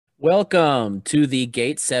Welcome to the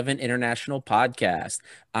Gate 7 International Podcast.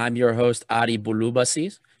 I'm your host, Ari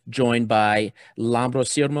Bulubasis, joined by Lambro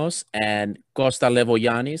Sirmos and Costa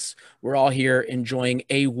Levoyanis. We're all here enjoying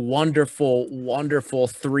a wonderful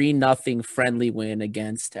 3-0 friendly win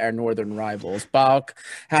against our northern rivals. Balk,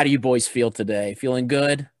 how do you boys feel today? Feeling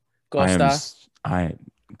good, I am. Costa? I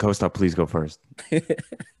Costa, please go first.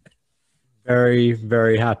 Very,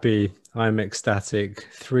 very happy. I'm ecstatic.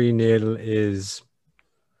 3-0 is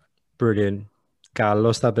brilliant.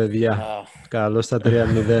 Carlos Tapedia. Oh, Carlos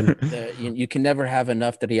Tapedia. you can never have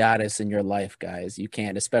enough Triares in your life, guys. You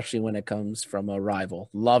can't, especially when it comes from a rival.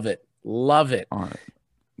 Love it. Love it.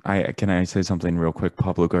 Can I say something real quick?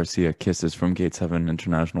 Pablo Garcia, kisses from Gate 7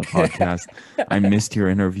 International Podcast. I missed your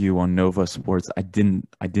interview on Nova Sports. I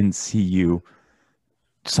didn't see you.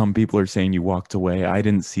 Some people are saying you walked away. I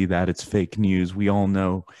didn't see that. It's fake news. We all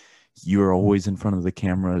know you're always in front of the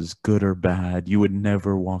cameras, good or bad. You would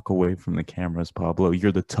never walk away from the cameras, Pablo.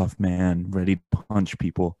 You're the tough man, ready to punch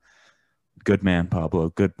people. Good man, Pablo.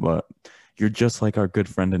 Good. You're just like our good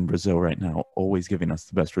friend in Brazil right now, always giving us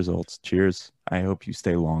the best results. Cheers. I hope you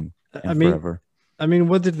stay long and forever. I mean,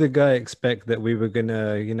 what did the guy expect that we were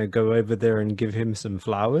gonna, go over there and give him some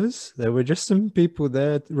flowers? There were just some people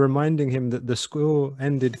there reminding him that the score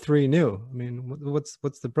ended 3-0. I mean,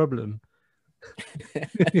 what's the problem?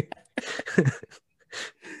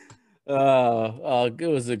 It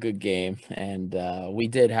was a good game, and we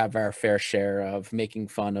did have our fair share of making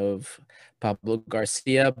fun of Pablo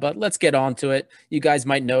Garcia, but let's get on to it. You guys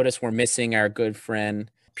might notice we're missing our good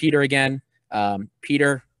friend Peter again.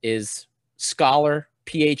 Peter is scholar,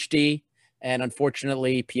 PhD, and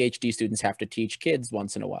unfortunately, PhD students have to teach kids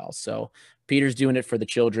once in a while. So Peter's doing it for the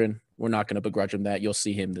children. We're not going to begrudge him that. You'll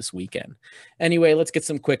see him this weekend. Anyway, let's get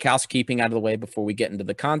some quick housekeeping out of the way before we get into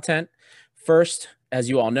the content. First, as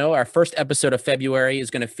you all know, our first episode of February is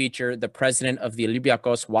going to feature the president of the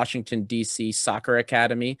Olympiacos Washington, D.C. Soccer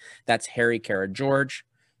Academy. That's Harry Kara-George.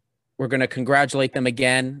 We're going to congratulate them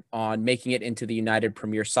again on making it into the United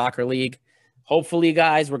Premier Soccer League. Hopefully,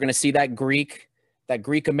 guys, we're going to see that Greek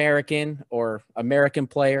American or American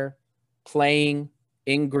player playing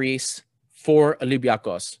in Greece for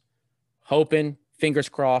Olympiacos. Hoping, fingers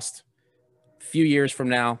crossed, a few years from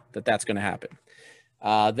now that's going to happen.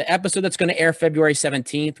 The episode that's going to air February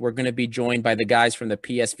 17th, we're going to be joined by the guys from the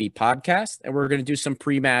PSV podcast, and we're going to do some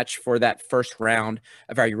pre-match for that first round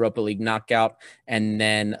of our Europa League knockout. And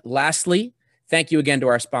then lastly, thank you again to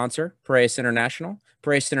our sponsor, Piraeus International.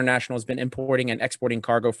 Piraeus International has been importing and exporting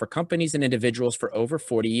cargo for companies and individuals for over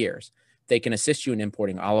 40 years. They can assist you in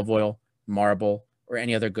importing olive oil, marble, or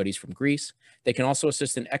any other goodies from Greece. They can also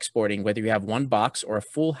assist in exporting whether you have one box or a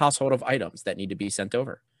full household of items that need to be sent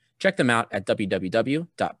over. Check them out at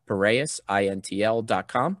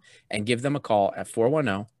www.piraeusintl.com and give them a call at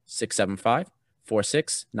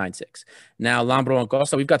 410-675-4696. Now, Lambro and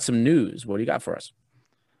Costa, we've got some news. What do you got for us?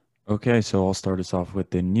 Okay, so I'll start us off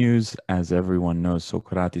with the news. As everyone knows,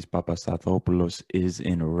 Socrates Papastathopoulos is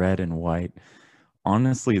in red and white.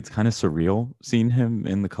 Honestly, it's kind of surreal seeing him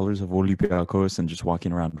in the colors of Olympiacos and just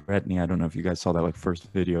walking around Retny. I don't know if you guys saw that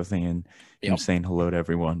first video thing and him saying hello to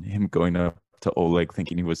everyone, him going up to Oleg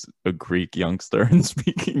thinking he was a Greek youngster and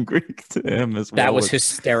speaking Greek to him as well. That was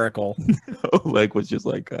hysterical. Oleg was just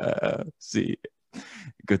like, see,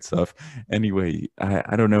 good stuff. Anyway,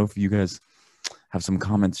 I don't know if you guys have some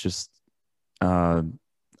comments just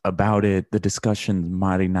about it, the discussion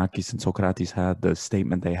Marinakis and Socrates had, the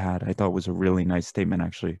statement they had. I thought was a really nice statement,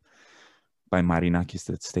 actually, by Marinakis.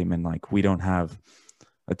 That statement, like, we don't have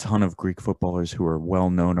a ton of Greek footballers who are well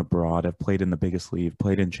known abroad, have played in the biggest league,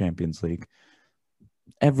 played in Champions League.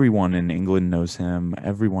 Everyone in England knows him.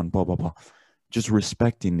 Everyone, blah, blah, blah. Just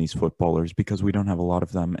respecting these footballers because we don't have a lot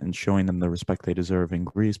of them and showing them the respect they deserve in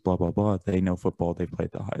Greece, blah, blah, blah. They know football. They play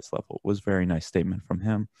at the highest level. It was a very nice statement from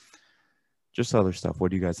him. Just other stuff.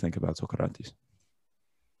 What do you guys think about Socrates?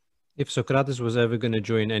 If Socrates was ever going to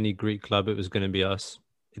join any Greek club, it was going to be us.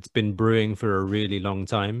 It's been brewing for a really long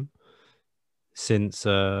time. Since,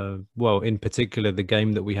 in particular, the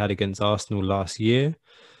game that we had against Arsenal last year.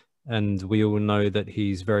 And we all know that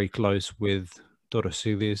he's very close with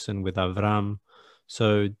Torosidis and with Avram.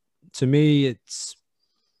 So to me,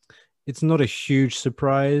 it's not a huge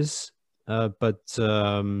surprise. But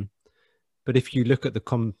if you look at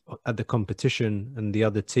the competition and the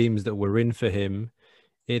other teams that were in for him,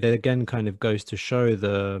 it again kind of goes to show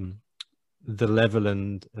the level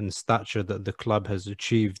and stature that the club has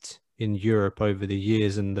achieved in Europe over the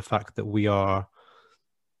years, and the fact that we are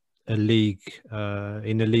a league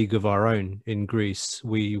in a league of our own in Greece.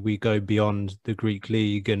 We go beyond the Greek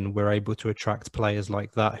league, and we're able to attract players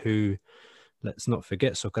like that who let's not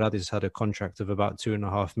forget Socrates had a contract of about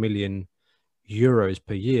 €2.5 million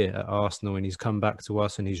per year at Arsenal, and he's come back to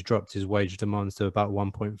us and he's dropped his wage demands to about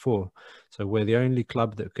 1.4. So we're the only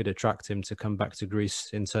club that could attract him to come back to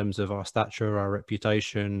Greece in terms of our stature, our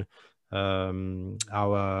reputation, our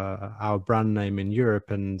brand name in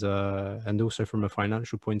Europe, and also from a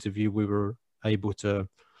financial point of view, we were able to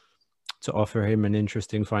offer him an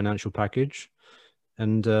interesting financial package.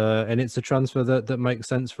 And it's a transfer that makes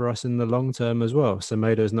sense for us in the long term as well.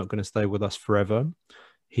 Semedo is not going to stay with us forever.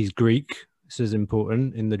 He's Greek. This is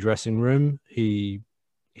important in the dressing room. He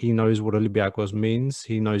knows what Olympiacos means.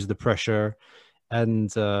 He knows the pressure.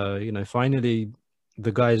 And, finally,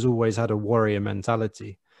 the guy's always had a warrior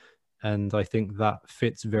mentality. And I think that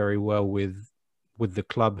fits very well with the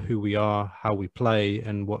club, who we are, how we play,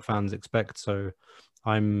 and what fans expect. So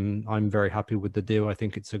I'm very happy with the deal. I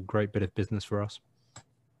think it's a great bit of business for us.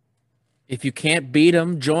 If you can't beat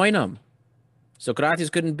him, join him. Socrates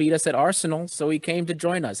couldn't beat us at Arsenal, so he came to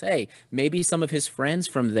join us. Hey, maybe some of his friends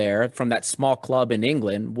from that small club in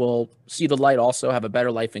England, will see the light also, have a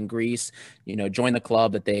better life in Greece, join the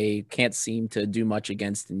club that they can't seem to do much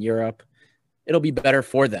against in Europe. It'll be better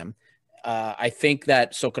for them. I think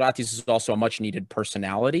that Socrates is also a much needed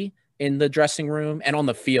personality in the dressing room and on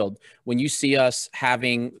the field. When you see us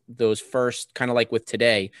having those first, kind of like with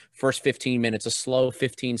today, first 15 minutes, a slow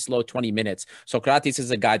 15, slow 20 minutes, Socrates is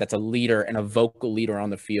a guy that's a leader and a vocal leader on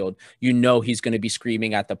the field. He's going to be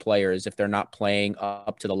screaming at the players if they're not playing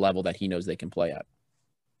up to the level that he knows they can play at.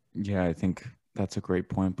 Yeah, I think that's a great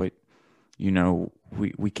point. But,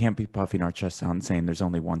 we can't be puffing our chests out and saying there's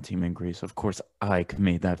only one team in Greece. Of course, AEK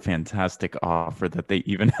made that fantastic offer that they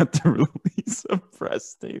even had to release a press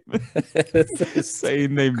statement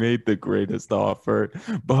saying they made the greatest offer,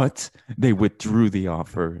 but they withdrew the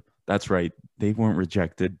offer. That's right. They weren't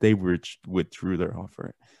rejected. They withdrew their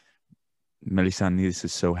offer. Melisandidis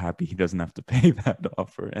is so happy he doesn't have to pay that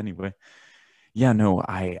offer anyway. Yeah, no,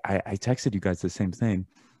 I texted you guys the same thing.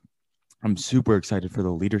 I'm super excited for the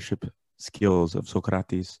leadership skills of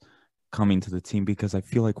Socrates coming to the team, because I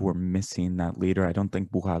feel like we're missing that leader. I don't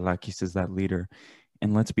think Bouchalakis is that leader.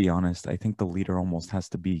 And let's be honest, I think the leader almost has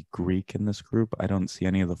to be Greek in this group. I don't see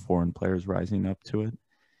any of the foreign players rising up to it.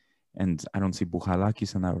 And I don't see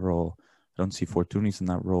Bouchalakis in that role. I don't see Fortounis in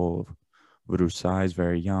that role. Vroussai is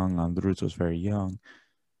very young. Androutsos is very young.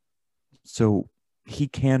 So he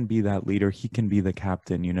can be that leader. He can be the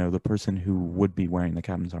captain, the person who would be wearing the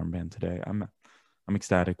captain's armband today. I'm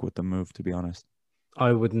ecstatic with the move, to be honest.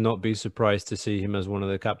 I would not be surprised to see him as one of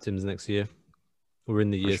the captains next year or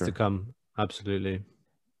in the years to come. Absolutely.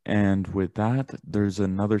 And with that, there's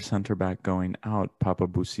another center back going out.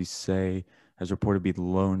 Papabu Cissé has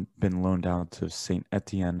reportedly been loaned out to Saint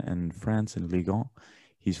Etienne in France, in Ligue 1.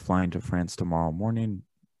 He's flying to France tomorrow morning.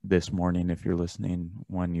 This morning, if you're listening,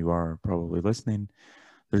 when you are probably listening,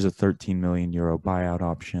 there's a 13 million euro buyout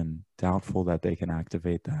option. Doubtful that they can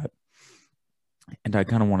activate that. And I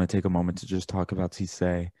kind of want to take a moment to just talk about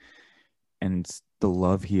Cissé and the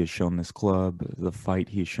love he has shown this club, the fight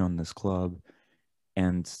he's shown this club,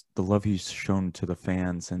 and the love he's shown to the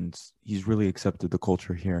fans. And he's really accepted the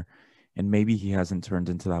culture here. And maybe he hasn't turned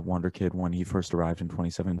into that wonder kid when he first arrived in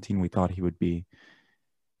 2017. We thought he would be,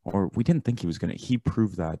 or we didn't think he was going to. He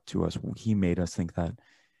proved that to us. He made us think that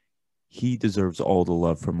he deserves all the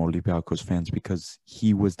love from Olympiacos fans, because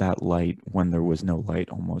he was that light when there was no light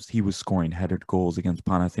almost. He was scoring headed goals against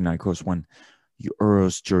Panathinaikos when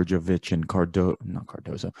Uros, Djordjevic, and not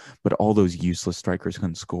Cardozo, but all those useless strikers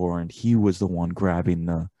couldn't score. And he was the one grabbing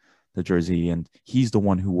the jersey. And he's the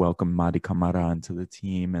one who welcomed Mady Camara into the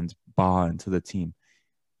team and Ba into the team.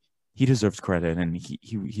 He deserves credit, and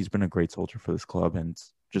he's been a great soldier for this club. And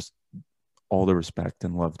just all the respect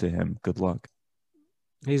and love to him. Good luck.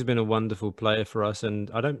 He's been a wonderful player for us,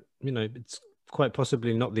 and it's quite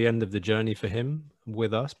possibly not the end of the journey for him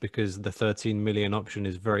with us, because the 13 million option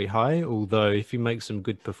is very high. Although if he makes some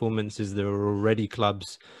good performances, there are already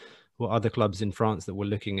other clubs in France that were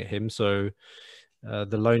looking at him. So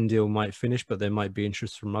the loan deal might finish, but there might be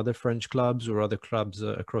interest from other French clubs or other clubs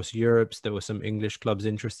across Europe. There were some English clubs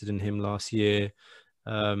interested in him last year.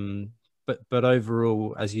 But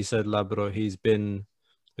overall, as you said, Labro, he's been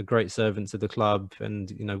a great servant to the club, and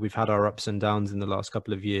we've had our ups and downs in the last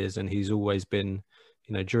couple of years, and he's always been,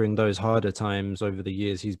 during those harder times over the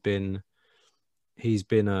years, he's been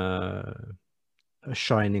a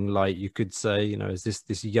shining light, you could say, as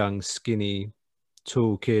this young, skinny,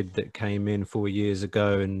 tall kid that came in 4 years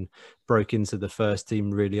ago and broke into the first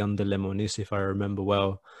team really under Lemonis, if I remember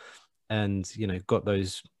well, and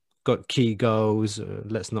got key goals.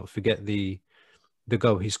 Let's not forget the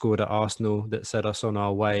goal he scored at Arsenal that set us on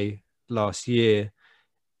our way last year,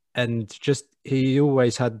 and just he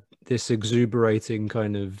always had this exuberating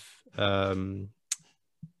kind of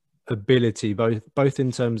ability, both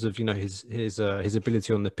in terms of his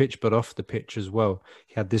ability on the pitch, but off the pitch as well.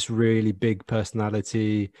 He had this really big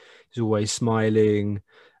personality. He's always smiling.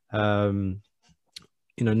 And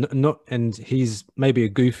he's maybe a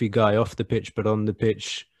goofy guy off the pitch, but on the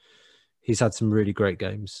pitch, he's had some really great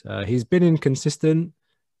games. He's been inconsistent,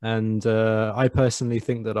 and I personally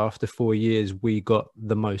think that after 4 years, we got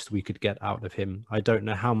the most we could get out of him. I don't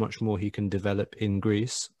know how much more he can develop in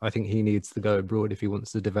Greece. I think he needs to go abroad if he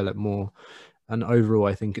wants to develop more. And overall,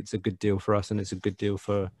 I think it's a good deal for us, and it's a good deal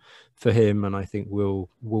for him. And I think we'll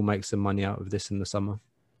make some money out of this in the summer.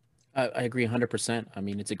 I agree 100%. I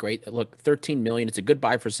mean, it's a great look. 13 million. It's a good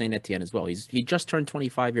buy for Saint Etienne as well. He just turned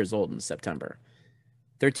 25 years old in September.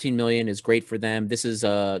 13 million is great for them. This is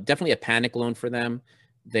definitely a panic loan for them.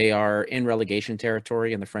 They are in relegation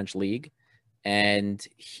territory in the French league, and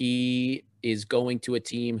he is going to a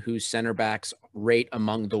team whose center backs rate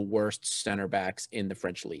among the worst center backs in the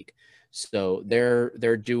French league. So their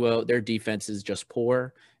defense is just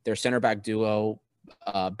poor. Their center back duo,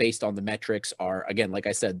 based on the metrics, are, again, like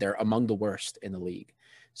I said, they're among the worst in the league.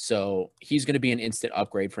 So he's going to be an instant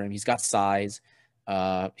upgrade for him. He's got size.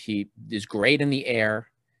 He is great in the air,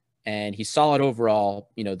 and he's solid overall.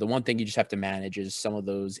 The one thing you just have to manage is some of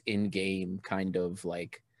those in-game kind of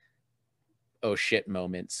like, oh shit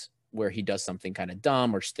moments where he does something kind of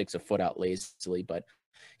dumb or sticks a foot out lazily, but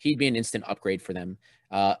he'd be an instant upgrade for them.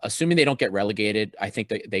 Assuming they don't get relegated, I think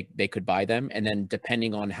they could buy them. And then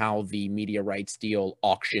depending on how the media rights deal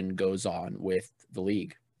auction goes on with the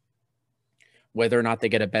league, whether or not they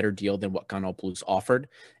get a better deal than what Kanopoulos offered,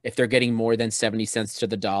 if they're getting more than 70 cents to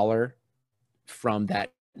the dollar from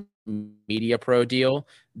that Media Pro deal,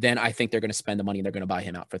 then I think they're going to spend the money and they're going to buy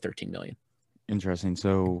him out for 13 million. Interesting.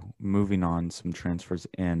 So moving on, some transfers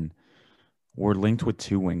in. We're linked with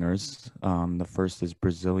two wingers. The first is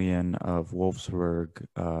Brazilian of Wolfsburg,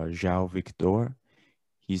 João Victor.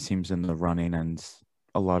 He seems in the running, and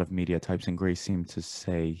a lot of media types in Greece seem to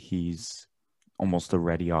say he's almost a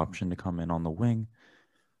ready option to come in on the wing.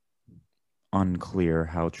 Unclear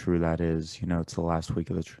how true that is. It's the last week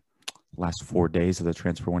of the last 4 days of the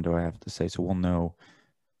transfer window, I have to say. So we'll know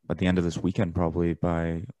at the end of this weekend, probably,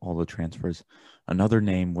 by all the transfers. Another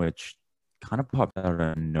name which kind of popped out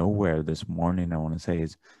of nowhere this morning, I want to say,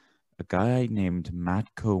 is a guy named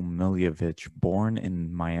Matko Miljevic, born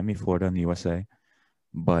in Miami, Florida, in the USA,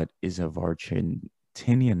 but is of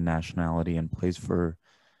Argentinian nationality and plays for,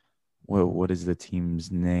 what is the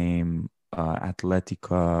team's name?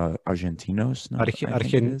 Atlética Argentinos? No,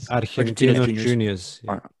 Argentinos Juniors.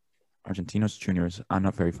 Yeah. Argentinos Juniors. I'm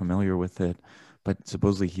not very familiar with it, but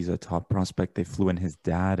supposedly he's a top prospect. They flew in his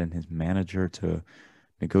dad and his manager to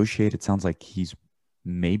negotiate. It sounds like he's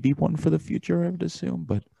maybe one for the future, I would assume.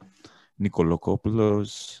 But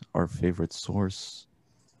Nikolakopoulos, our favorite source,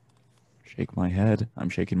 shake my head. I'm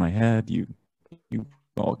shaking my head. You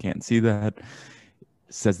all can't see that.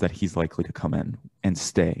 Says that he's likely to come in and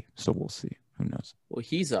stay. So we'll see. Who knows? Well,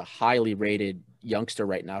 he's a highly rated youngster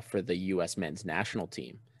right now for the U.S. men's national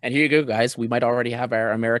team. And here you go, guys. We might already have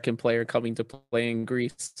our American player coming to play in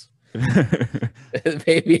Greece.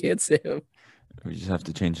 Maybe it's him. We just have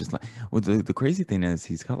to change his name. Well, the crazy thing is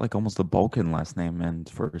he's got like almost a Balkan last name and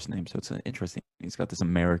first name. So it's interesting. He's got this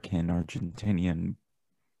American, Argentinian,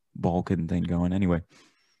 Balkan thing going. Anyway,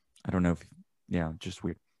 I don't know if, just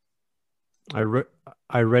weird.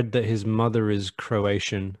 I read that his mother is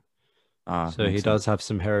Croatian. So he does have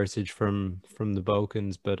some heritage from the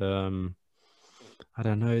Balkans, but I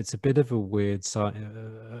don't know. It's a bit of a weird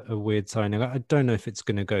signing. I don't know if it's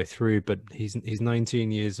going to go through, but he's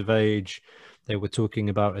 19 years of age. They were talking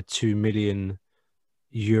about a €2 million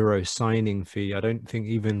signing fee. I don't think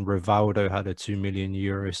even Rivaldo had a €2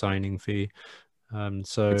 million signing fee.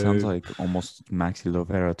 So it sounds like almost Maxi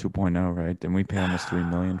Lovera 2.0, right? Didn't we pay almost $3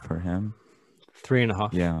 million for him?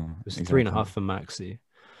 3.5. Yeah, it was exactly. 3.5 for Maxi.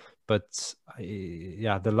 But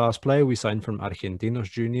the last player we signed from Argentinos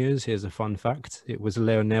Juniors, here's a fun fact. It was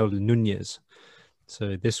Leonel Nunez.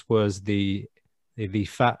 So this was the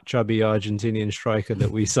fat, chubby Argentinian striker that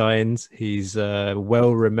we signed. He's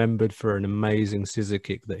well remembered for an amazing scissor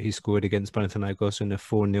kick that he scored against Panathinaikos in a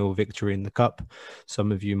 4-0 victory in the Cup.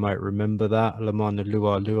 Some of you might remember that. Lamana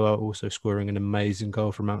Lua also scoring an amazing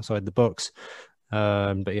goal from outside the box.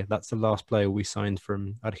 But that's the last player we signed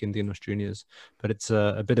from Argentinos Juniors. But it's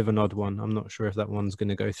a bit of an odd one. I'm not sure if that one's going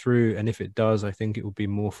to go through. And if it does, I think it will be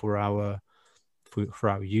more for our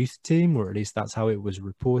youth team, or at least that's how it was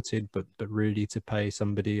reported. But really to pay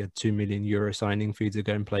somebody a €2 million signing fee to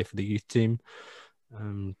go and play for the youth team,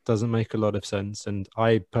 Doesn't make a lot of sense. And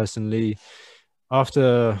I personally,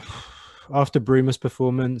 after Bruma's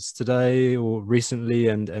performance today or recently,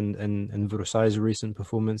 and Vrosai's recent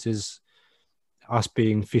performances, us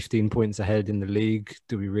being 15 points ahead in the league,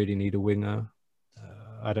 do we really need a winger?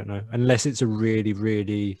 I don't know. Unless it's a really,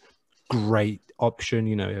 really great option,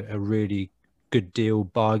 you know, a really good deal,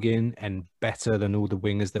 bargain, and better than all the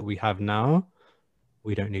wingers that we have now,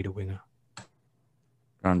 we don't need a winger.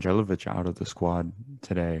 Rangelovic out of the squad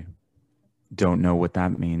today. Don't know what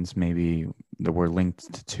that means. Maybe that we're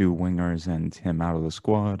linked to two wingers and him out of the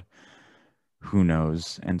squad. Who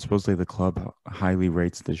knows? And supposedly the club highly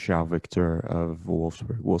rates the João Victor of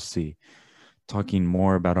Wolfsburg. We'll see. Talking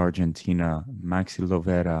more about Argentina, Maxi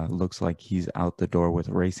Lovera looks like he's out the door with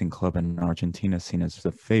Racing Club in Argentina, seen as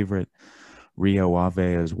the favorite. Rio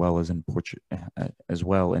Ave, as well in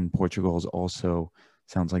Portugal, is also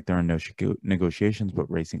sounds like there are no negotiations,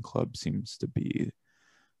 but Racing Club seems to be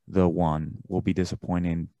the one. Will be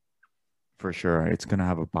disappointing for sure. It's going to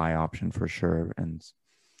have a buy option for sure, and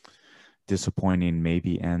disappointing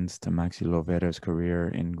maybe ends to Maxi Lovera's career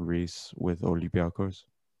in Greece with Olympiacos.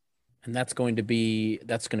 And that's going to be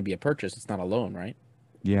a purchase. It's not a loan, right?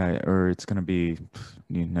 Yeah, or it's going to be,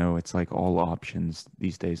 you know, it's like all options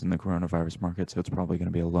these days in the coronavirus market. So it's probably going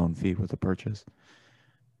to be a loan fee with a purchase,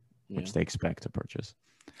 which they expect to purchase.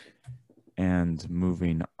 And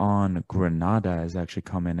moving on, Granada has actually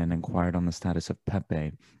come in and inquired on the status of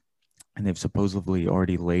Pepe. And they've supposedly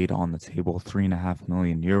already laid on the table 3.5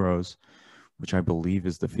 million euros, which I believe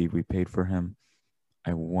is the fee we paid for him.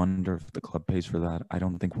 I wonder if the club pays for that. I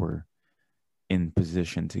don't think we're in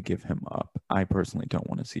position to give him up. I personally don't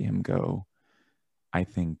want to see him go. I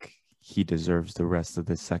think he deserves the rest of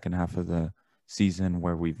the second half of the season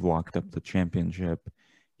where we've locked up the championship.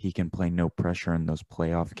 He can play no pressure in those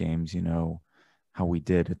playoff games, you know, how we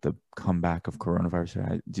did at the comeback of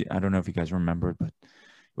coronavirus. I don't know if you guys remember, but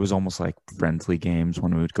it was almost like friendly games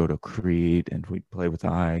when we would go to Crete and we'd play with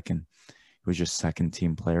Ike, and it was just second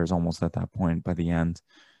team players almost at that point by the end.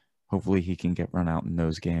 Hopefully he can get run out in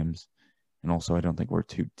those games. And also, I don't think we're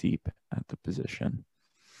too deep at the position.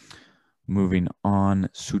 Moving on,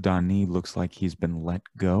 Soudani looks like he's been let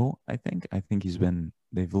go, I think.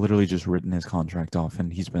 They've literally just written his contract off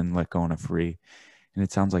and he's been let go on a free. And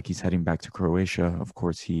it sounds like he's heading back to Croatia. Of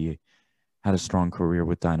course, he had a strong career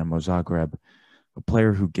with Dinamo Zagreb, a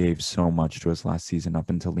player who gave so much to us last season up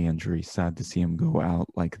until the injury. Sad to see him go out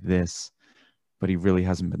like this, but he really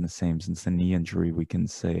hasn't been the same since the knee injury. We can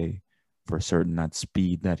say for certain that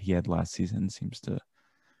speed that he had last season seems to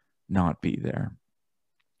not be there.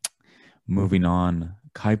 Moving on,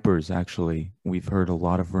 Kuipers, actually, we've heard a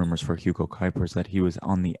lot of rumors for Hugo Kuipers that he was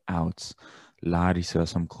on the outs. Larissa,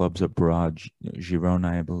 some clubs abroad,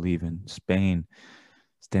 Girona, I believe, in Spain,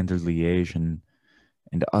 Standard Liège, and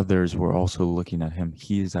others were also looking at him.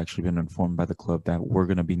 He has actually been informed by the club that we're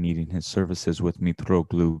going to be needing his services with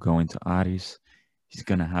Mitroglou going to Aris. He's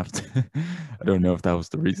going to have to, I don't know if that was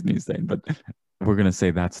the reason he's staying, but we're going to say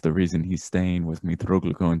that's the reason he's staying with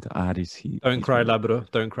Mitroglou going to Aris. Don't cry, Labro.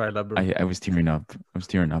 Don't cry, Labro. I was tearing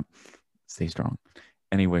up. Stay strong.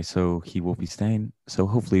 Anyway, so he will be staying. So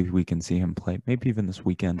hopefully we can see him play, maybe even this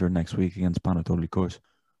weekend or next week against Panathinaikos.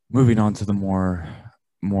 Moving on to the more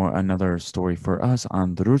another story for us,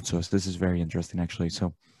 Androutsos. This is very interesting, actually.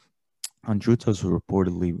 So Androutsos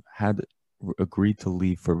reportedly had agreed to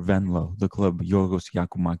leave for Venlo. The club, Yorgos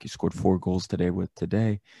Yakoumaki, scored 4 goals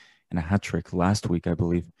today and a hat-trick last week, I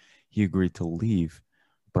believe. He agreed to leave,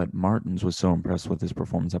 but Martins was so impressed with his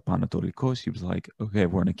performance at Panathinaikos, he was like, okay,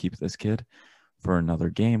 we're going to keep this kid for another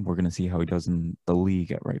game. We're going to see how he does in the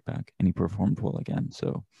league at right back. And he performed well again.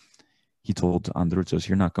 So he told Androutsos,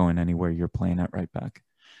 you're not going anywhere. You're playing at right back.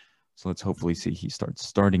 So let's hopefully see he starts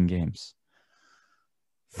starting games.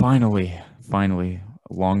 Finally,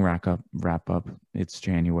 long wrap up. It's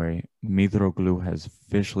January. Mitroglou has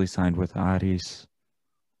officially signed with Aris.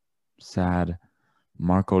 Sad.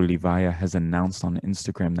 Marco Livaja has announced on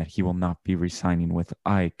Instagram that he will not be re-signing with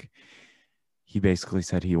Ike. He basically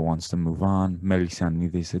said he wants to move on.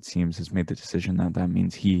 Melissanidis, it seems, has made the decision that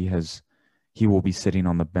means he will be sitting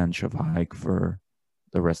on the bench of Ike for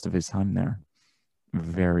the rest of his time there.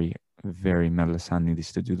 Very, very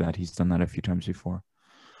Melissanidis to do that. He's done that a few times before.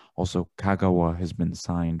 Also, Kagawa has been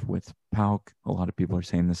signed with PAOK. A lot of people are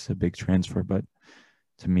saying this is a big transfer, but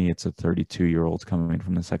to me, it's a 32-year-old coming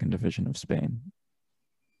from the second division of Spain.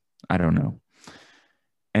 I don't know.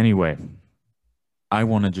 Anyway, I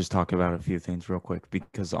want to just talk about a few things real quick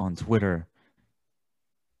because on Twitter,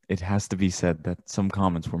 it has to be said that some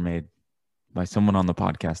comments were made by someone on the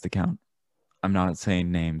podcast account. I'm not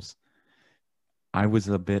saying names. I was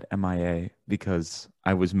a bit MIA because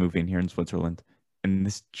I was moving here in Switzerland, and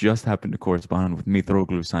this just happened to correspond with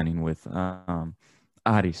Mitroglou signing with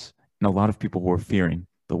Aris, and a lot of people were fearing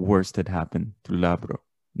the worst had happened to Labro.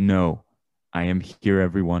 No, I am here,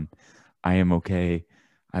 everyone. I am okay.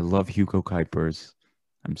 I love Hugo Kuipers.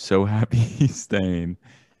 I'm so happy he's staying,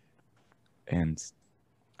 and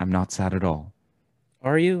I'm not sad at all.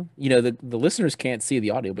 Are you? You know, the listeners can't see the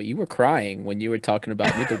audio, but you were crying when you were talking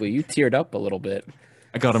about Mythical. You teared up a little bit.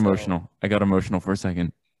 I got So, emotional. I got emotional for a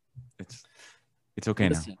second. It's it's okay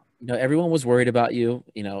now. listen, you know, everyone was worried about you.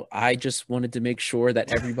 You know, I just wanted to make sure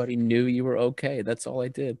that everybody knew you were okay. That's all I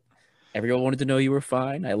did. Everyone wanted to know you were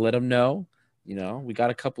fine. I let them know. You know, we got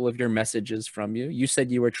a couple of your messages from you. You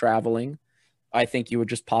said you were traveling. I think you were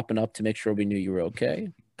just popping up to make sure we knew you were okay.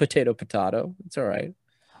 Potato, potato. It's all right.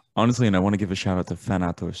 Honestly, and I want to give a shout out to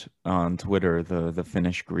Thanatos on Twitter, the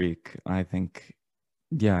Finnish Greek. I think,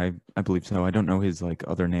 yeah, I believe so. I don't know his like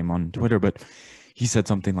other name on Twitter, but he said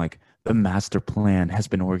something like the master plan has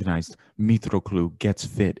been organized. Mitroglou gets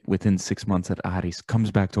fit within 6 months at Aris,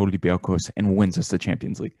 comes back to Olympiacos, and wins us the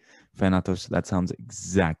Champions League. Thanatos, that sounds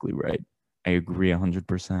exactly right. I agree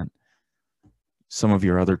 100%. Some of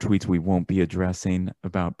your other tweets we won't be addressing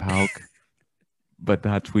about PAOK, but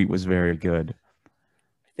that tweet was very good.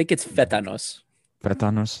 I think it's Fetanos.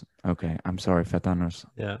 Fetanos? Okay, I'm sorry, Fetanos.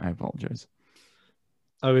 Yeah. I apologize.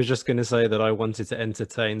 I was just going to say that I wanted to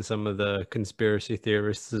entertain some of the conspiracy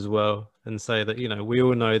theorists as well and say that, you know, we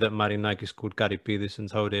all know that Marinakis called Karipidis and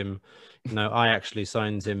told him, you know, I actually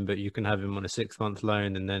signed him, but you can have him on a 6-month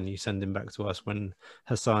loan and then you send him back to us when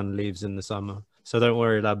Hassan leaves in the summer. So don't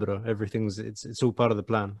worry, Labro. It's all part of the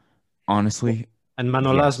plan. Honestly, And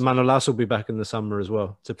Manolas will be back in the summer as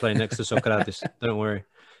well to play next to Socrates. Don't worry.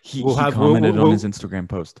 he commented on his Instagram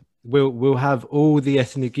post. We'll have all the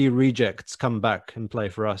Ethniki rejects come back and play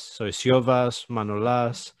for us. So Siovas,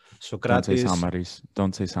 Manolas, Socrates.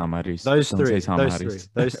 Don't say Samaris. Those Don't three. say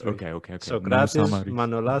Those three. Okay. Socrates, No Samaris.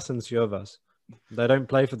 Manolas, and Siovas. They don't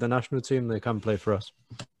play for the national team. They come play for us.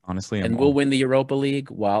 Honestly, And we'll win the Europa League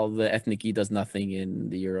while the Ethniki does nothing in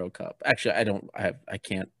the Euro Cup. Actually, I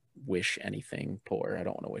can't wish anything poor. I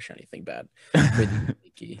don't want to wish anything bad for the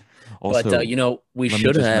Ethniki. Also, but you know, we let should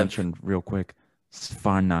me just have mention real quick.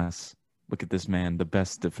 Sfarnas. Look at this man, the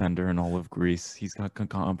best defender in all of Greece. He's got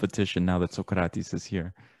competition now that Socrates is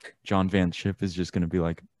here. John Van Schip is just going to be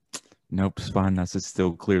like, nope, Sfarnas is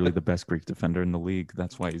still clearly the best Greek defender in the league.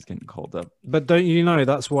 That's why he's getting called up. But don't you know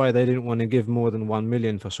that's why they didn't want to give more than 1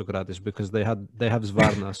 million for Socrates, because they have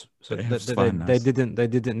Svarnas. So they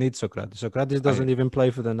didn't need Socrates. Socrates doesn't even play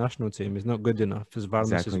for the national team. He's not good enough.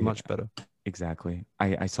 Svarnas is much better. Exactly.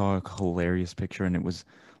 I saw a hilarious picture and it was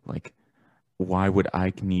like, why would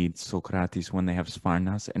Ike need Socrates when they have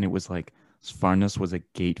Sfarnas? And it was like Sfarnas was a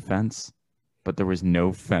gate fence, but there was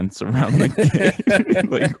no fence around the gate.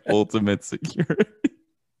 Like ultimate security.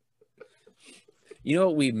 You know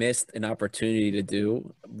what we missed an opportunity to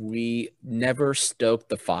do? We never stoked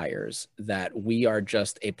the fires that we are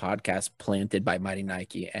just a podcast planted by Mighty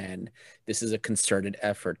Nike, and this is a concerted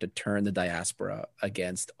effort to turn the diaspora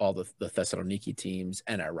against all the Thessaloniki teams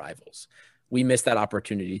and our rivals. We missed that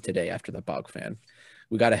opportunity today after the PAOK fan.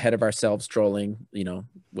 We got ahead of ourselves trolling, you know,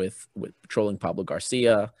 with trolling Pablo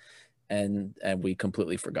Garcia, and we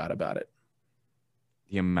completely forgot about it.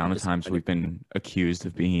 The amount of times we've been accused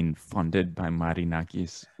of being funded by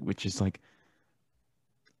Marinakis, which is like,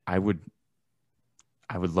 I would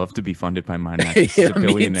love to be funded by Marinakis. He's a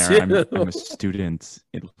billionaire. I'm a student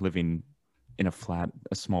living in a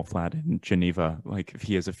small flat in Geneva. Like, if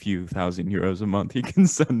he has a few €1,000 a month, he can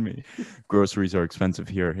send me. Groceries are expensive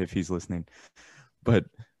here if he's listening. But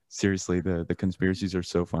seriously, the conspiracies are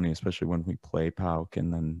so funny, especially when we play PAOK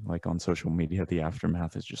and then like on social media, the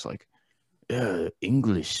aftermath is just like,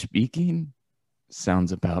 English speaking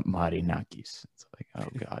sounds about Marinakis. It's like, oh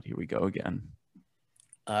God, here we go again.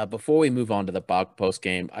 Before we move on to the PAOK post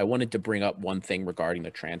game, I wanted to bring up one thing regarding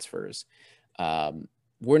the transfers.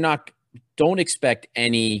 Don't expect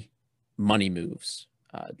any money moves.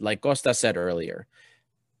 Like Costa said earlier,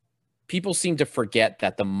 people seem to forget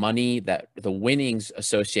that the winnings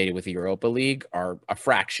associated with the Europa League are a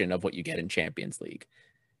fraction of what you get in Champions League.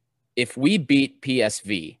 If we beat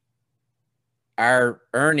PSV, our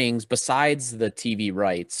earnings, besides the TV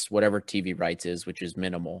rights, whatever TV rights is, which is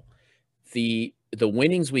minimal, the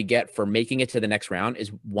winnings we get for making it to the next round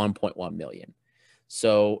is 1.1 million.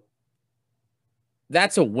 So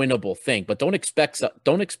that's a winnable thing, but don't expect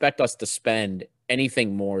us to spend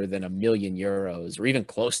anything more than €1 million or even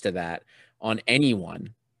close to that on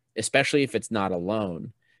anyone, especially if it's not a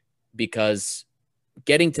loan, because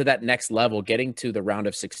getting to that next level, getting to the round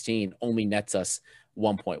of 16 only nets us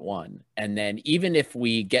 1.1. And then even if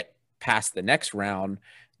we get past the next round,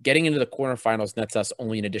 getting into the quarterfinals nets us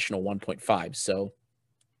only an additional 1.5. So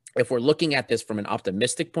if we're looking at this from an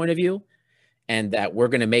optimistic point of view and that we're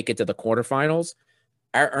going to make it to the quarterfinals,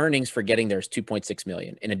 our earnings for getting there is 2.6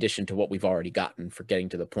 million in addition to what we've already gotten for getting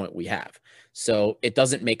to the point we have. So it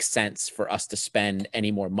doesn't make sense for us to spend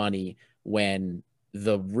any more money when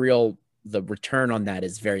the return on that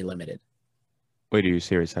is very limited. Wait, are you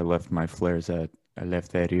serious? I left my flares at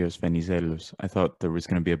Eleftherios Venizelos. I thought there was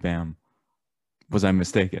going to be a BAM. Was I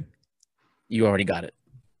mistaken? You already got it.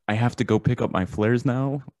 I have to go pick up my flares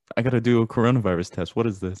now? I got to do a coronavirus test. What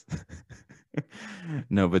is this?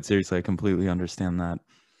 No, but seriously, I completely understand that.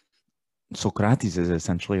 Socrates is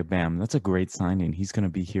essentially a BAM. That's a great signing. He's going to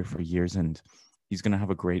be here for years, and he's going to have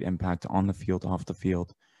a great impact on the field, off the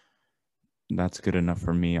field. That's good enough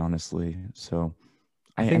for me, honestly. So,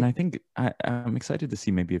 I think I'm excited to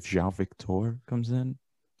see maybe if João Victor comes in,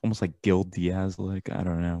 almost like Gil Diaz. Like, I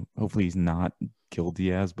don't know. Hopefully he's not Gil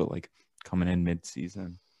Diaz, but like coming in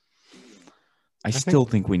mid-season. I still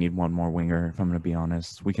think we need one more winger, if I'm going to be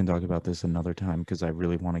honest. We can talk about this another time because I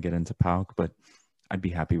really want to get into PAOK, but I'd be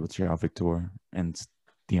happy with João Victor and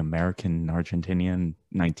the American, Argentinian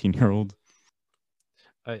 19-year-old.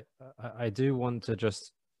 I do want to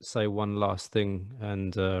just say one last thing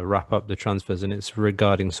and wrap up the transfers, and it's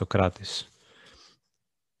regarding Socrates.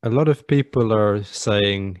 A lot of people are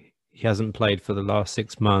saying he hasn't played for the last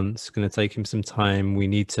 6 months. It's going to take him some time. We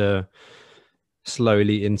need to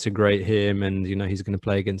slowly integrate him, and he's going to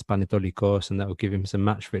play against Panetolikos, and that will give him some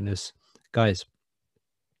match fitness. Guys,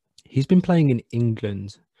 he's been playing in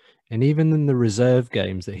England, and even in the reserve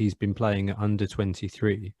games that he's been playing at under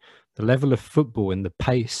 23, the level of football and the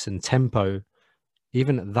pace and tempo,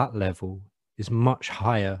 even at that level, is much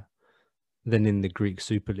higher than in the Greek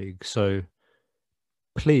Super League. So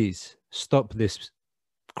please stop this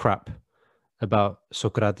crap about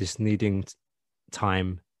Socrates needing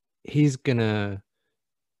time. He's gonna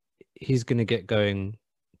get going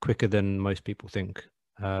quicker than most people think.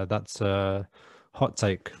 That's a hot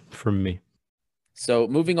take from me. So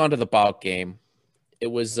moving on to the PAOK game,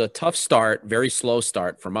 it was a tough start, very slow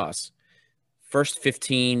start from us. First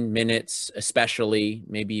 15 minutes, especially,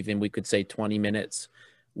 maybe even we could say 20 minutes,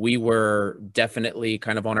 we were definitely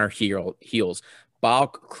kind of on our heels.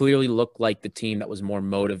 PAOK clearly looked like the team that was more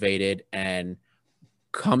motivated and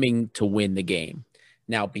coming to win the game.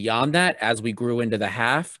 Now, beyond that, as we grew into the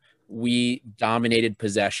half, we dominated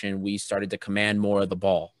possession. We started to command more of the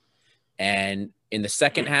ball. And in the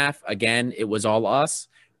second half, again, it was all us.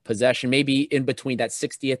 Possession, maybe in between that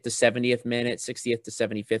 60th to 70th minute, 60th to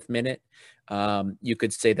 75th minute, you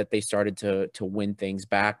could say that they started to win things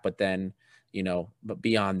back. But then, but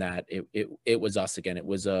beyond that, it was us again. It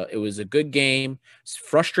was a good game. It's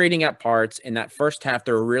frustrating at parts. In that first half,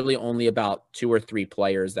 there were really only about 2 or 3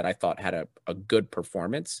 players that I thought had a good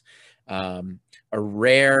performance. A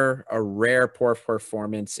rare poor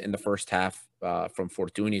performance in the first half from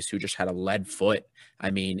Fortounis, who just had a lead foot. I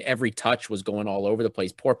mean, every touch was going all over the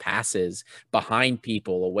place. Poor passes behind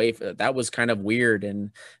people, away. That was kind of weird and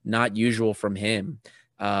not usual from him.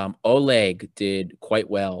 Oleg did quite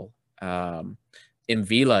well. Jan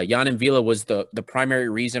M'Vila was the primary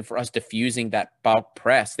reason for us diffusing that PAOK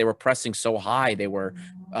press. They were pressing so high. They were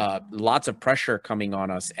lots of pressure coming on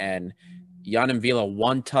us, and Jan M'Vila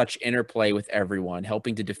one-touch interplay with everyone,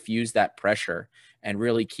 helping to diffuse that pressure and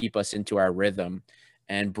really keep us into our rhythm.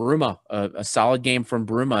 And Bruma, a solid game from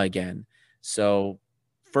Bruma again. So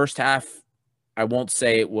first half, I won't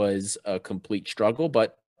say it was a complete struggle,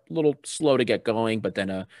 but a little slow to get going, but then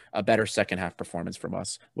a better second half performance from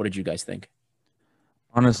us. What did you guys think?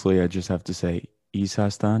 Honestly, I just have to say,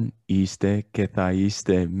 Ήσασταν, είστε και θα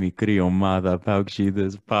είστε μικρή ομάδα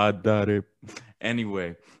Paokshidis Padare.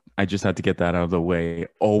 Anyway, I just had to get that out of the way.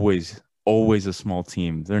 Always a small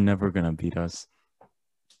team. They're never gonna beat us.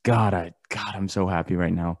 God, I'm so happy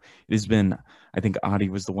right now. It has been, I think Adi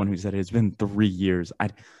was the one who said it. It's been 3 years. I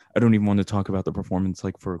don't even want to talk about the performance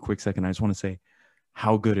like for a quick second. I just want to say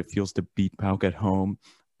how good it feels to beat PAOK at home.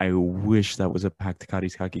 I wish that was a packed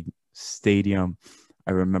Karaiskaki stadium.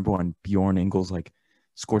 I remember when Bjorn Ingels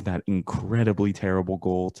scored that incredibly terrible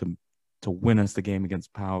goal to win us the game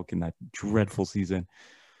against PAOK in that dreadful season.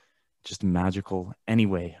 Just magical.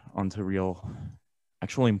 Anyway, on to real,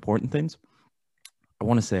 actually important things. I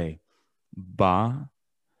want to say Ba,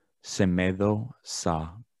 Semedo, Sa.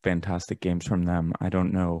 Fantastic games from them. I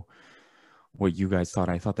don't know what you guys thought.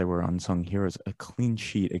 I thought they were unsung heroes. A clean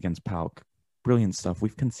sheet against PAOK. Brilliant stuff.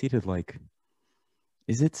 We've conceded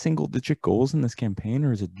is it single-digit goals in this campaign,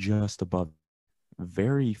 or is it just above?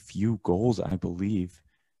 very few goals, I believe.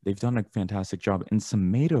 They've done a fantastic job. And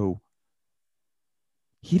Semedo,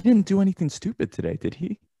 he didn't do anything stupid today, did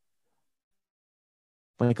he?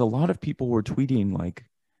 Like, a lot of people were tweeting, like,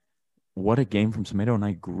 what a game from Semedo, and I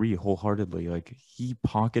agree wholeheartedly. Like, he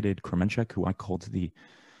pocketed Kremenchuk, who I called the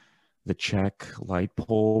Czech light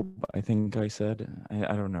pole, I think I said.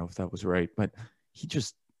 I don't know if that was right, but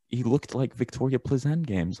he looked like Victoria Plzen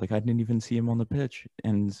games. Like, I didn't even see him on the pitch.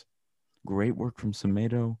 And great work from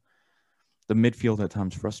Semedo. The midfield at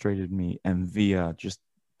times frustrated me, and Villa just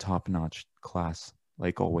top-notch class,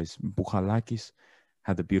 like always. Bouchalakis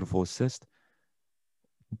had the beautiful assist.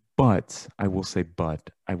 But I will say,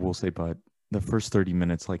 the first 30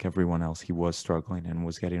 minutes, like everyone else, he was struggling and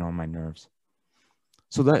was getting on my nerves.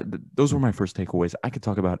 So those were my first takeaways. I could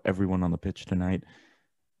talk about everyone on the pitch tonight.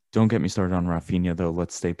 Don't get me started on Rafinha, though.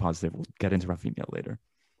 Let's stay positive. We'll get into Rafinha later.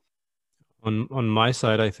 On my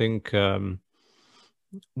side, I think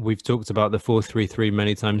we've talked about the 4-3-3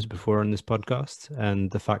 many times before on this podcast,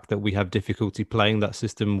 and the fact that we have difficulty playing that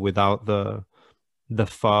system without the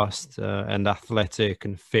fast and athletic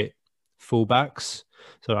and fit fullbacks.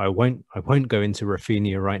 So I won't go into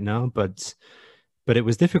Rafinha right now, but it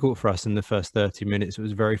was difficult for us in the first 30 minutes. It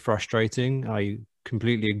was very frustrating. I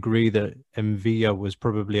completely agree that Mvilla was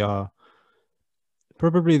probably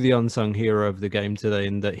the unsung hero of the game today,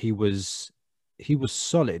 in that he was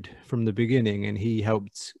solid from the beginning, and he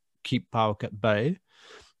helped keep PAOK at bay.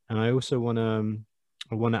 And I also want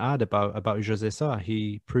to add about José Sá.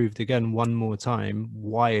 He proved again one more time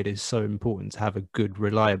why it is so important to have a good,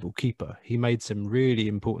 reliable keeper. He made some really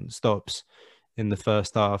important stops in the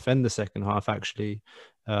first half and the second half, actually.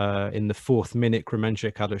 In the 4th minute,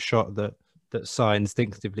 Kremenchuk had a shot that Sá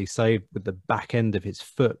instinctively saved with the back end of his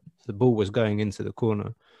foot. The ball was going into the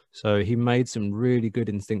corner. So he made some really good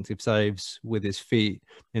instinctive saves with his feet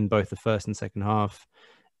in both the first and second half.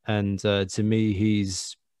 And to me,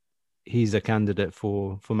 he's a candidate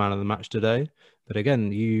for man of the match today. But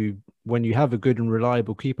again, when you have a good and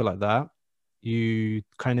reliable keeper like that, you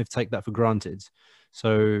kind of take that for granted.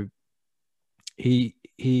 So he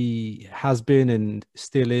has been and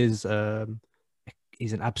still is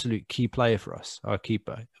he's an absolute key player for us, our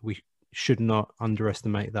keeper. We should not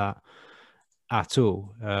underestimate that at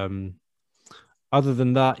all. Other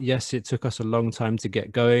than that, yes, it took us a long time to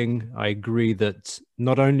get going. I agree that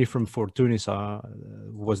not only from Fortunis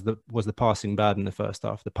was the passing bad in the first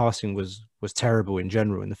half. The passing was terrible in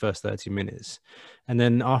general in the first 30 minutes. And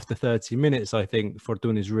then after 30 minutes, I think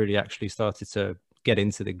Fortunis really actually started to get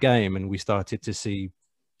into the game, and we started to see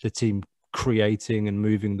the team creating and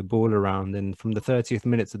moving the ball around. And from the 30th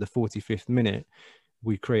minute to the 45th minute,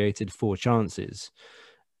 we created 4 chances.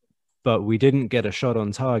 But we didn't get a shot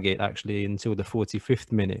on target actually until the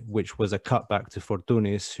 45th minute, which was a cutback to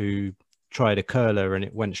Fortunis, who tried a curler and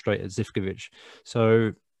it went straight at Zivkovic.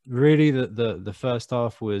 So really the first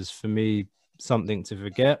half was, for me, something to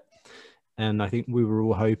forget. And I think we were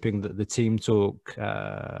all hoping that the team talk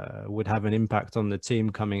would have an impact on the team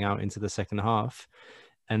coming out into the second half.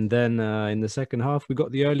 And then in the second half, we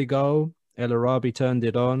got the early goal. El Arabi turned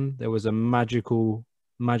it on. There was a magical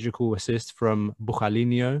assist from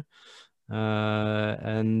Bujalinho.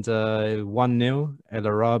 And 1-0, El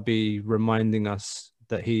Arabi reminding us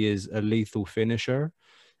that he is a lethal finisher.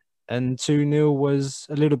 And 2-0 was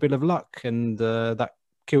a little bit of luck, and that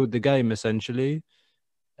killed the game essentially.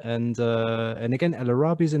 And again, El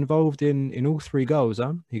Arabi's involved in all 3 goals.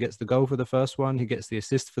 He gets the goal for the first one, he gets the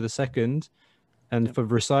assist for the second, and for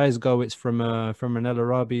Versailles' goal, it's from an El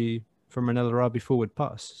Arabi forward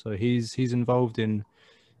pass. So he's involved in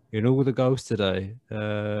all the goals today.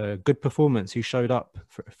 Good performance. He showed up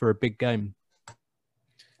for a big game.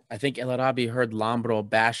 I think El Arabi heard Lambro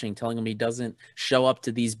bashing, telling him he doesn't show up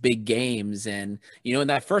to these big games. And, in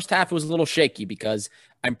that first half, it was a little shaky because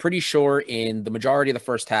I'm pretty sure in the majority of the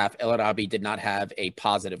first half, El Arabi did not have a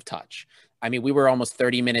positive touch. I mean, we were almost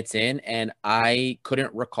 30 minutes in, and I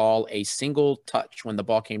couldn't recall a single touch when the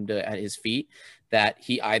ball came at his feet that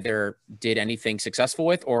he either did anything successful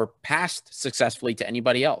with or passed successfully to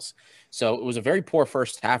anybody else. So it was a very poor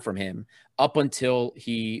first half from him up until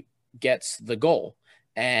he gets the goal.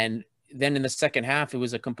 And then in the second half, it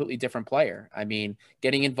was a completely different player. I mean,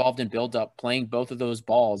 getting involved in build-up, playing both of those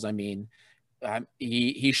balls. I mean,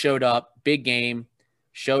 he showed up, big game,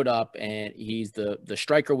 showed up, and he's the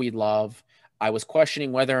striker we love. I was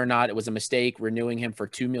questioning whether or not it was a mistake renewing him for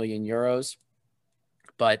 2 million euros.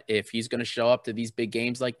 But if he's going to show up to these big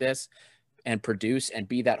games like this and produce and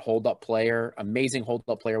be that hold-up player, amazing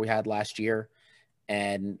hold-up player we had last year,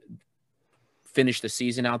 and finish the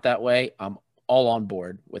season out that way, I'm all on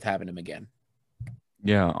board with having him again.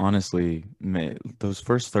 Yeah, honestly, those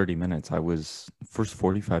first 30 minutes, first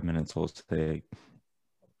 45 minutes, I'll say,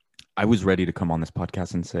 I was ready to come on this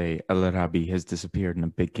podcast and say El Arabi has disappeared in a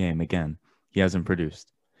big game again. He hasn't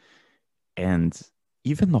produced. And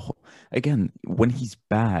even again, when he's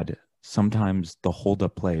bad, sometimes the hold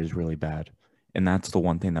up play is really bad. And that's the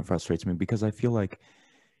one thing that frustrates me because I feel like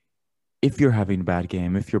if you're having a bad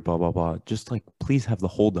game, if you're blah, blah, blah, just like please have the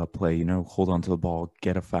hold up play, hold on to the ball,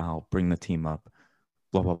 get a foul, bring the team up,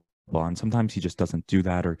 blah, blah, blah. And sometimes he just doesn't do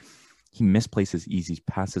that, or he misplaces easy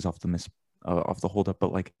passes off the hold up.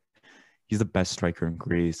 But like, he's the best striker in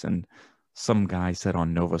Greece. And some guy said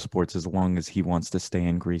on Nova Sports, as long as he wants to stay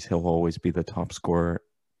in Greece, he'll always be the top scorer.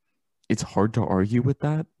 It's hard to argue with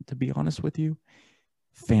that, to be honest with you.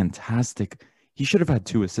 Fantastic. He should have had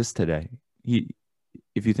 2 assists today.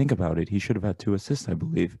 If you think about it, he should have had 2 assists, I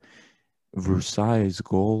believe. Versailles'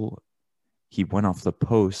 goal, he went off the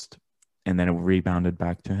post and then it rebounded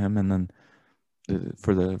back to him, and then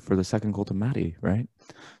for the second goal to Matty, right?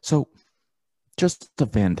 So just a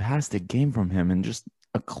fantastic game from him, and just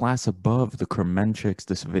a class above the Kremenchiks,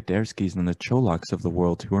 the Sviderskis, and the Cholaks of the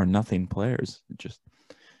world, who are nothing players.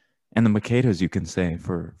 And the Makedas, you can say,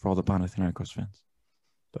 for all the Panathinaikos fans.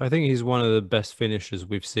 I think he's one of the best finishers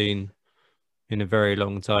we've seen in a very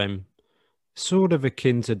long time. Sort of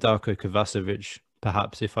akin to Darko Kovacevic,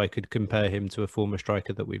 perhaps, if I could compare him to a former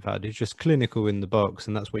striker that we've had. He's just clinical in the box,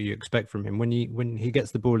 and that's what you expect from him. When he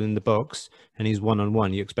gets the ball in the box and he's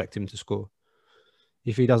one-on-one, you expect him to score.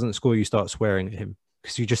 If he doesn't score, you start swearing at him,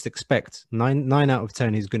 because you just expect 9 out of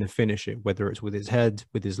 10 he's going to finish it, whether it's with his head,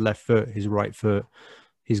 with his left foot, his right foot,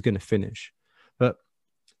 he's going to finish. But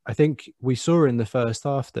I think we saw in the first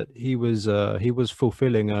half that he was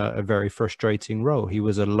fulfilling a very frustrating role. He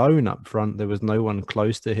was alone up front. There was no one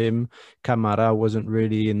close to him. Camara wasn't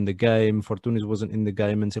really in the game. Fortounis wasn't in the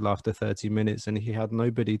game until after 30 minutes, and he had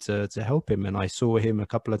nobody to help him. And I saw him a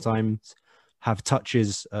couple of times have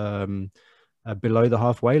touches below the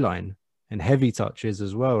halfway line, and heavy touches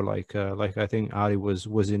as well. Like I think Ali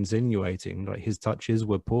was insinuating, like his touches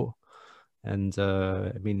were poor. And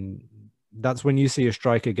I mean, that's when you see a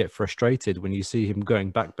striker get frustrated, when you see him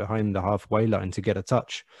going back behind the halfway line to get a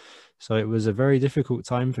touch. So it was a very difficult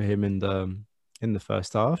time for him in the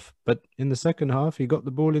first half. But in the second half, he got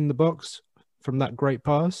the ball in the box from that great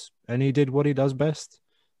pass, and he did what he does best.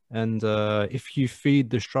 And if you feed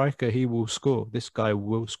the striker, he will score. This guy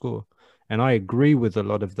will score. And I agree with a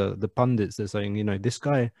lot of the pundits. They're saying, this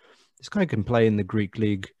guy can play in the Greek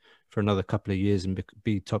league for another couple of years and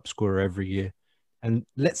be top scorer every year. And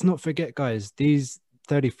let's not forget, guys, these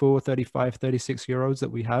 34, 35, 36-year-olds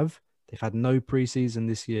that we have, they've had no preseason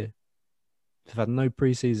this year. They've had no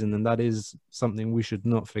preseason, and that is something we should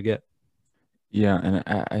not forget. Yeah, and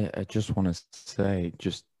I just want to say,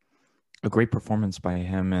 just a great performance by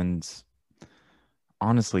him, and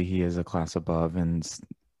honestly, he is a class above. And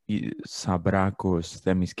Sabrakos,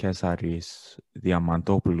 Themis Kesaris,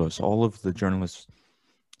 Diamantopoulos, all of the journalists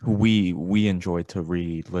who we enjoy to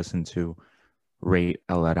read, listen to, rate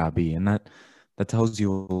El Arabi, and that tells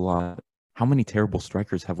you a lot. How many terrible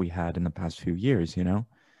strikers have we had in the past few years?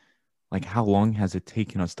 Like, how long has it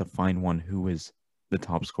taken us to find one who is the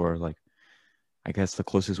top scorer? Like, I guess the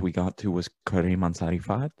closest we got to was Karim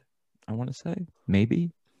Ansarifat, I want to say, maybe.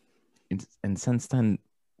 And since then,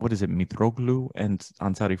 what is it, Mitroglou and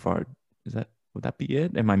Ansarifat? Would that be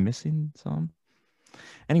it? Am I missing some?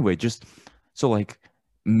 Anyway, just so, like,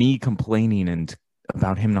 me complaining and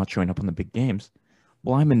about him not showing up on the big games.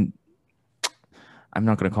 Well, I'm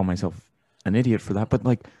not going to call myself an idiot for that, but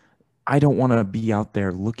like, I don't want to be out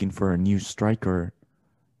there looking for a new striker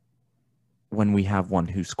when we have one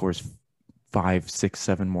who scores 5, 6,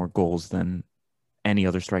 7 more goals than any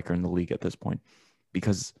other striker in the league at this point,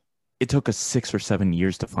 because it took us 6 or 7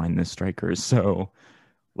 years to find this striker. So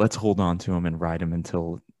let's hold on to him and ride him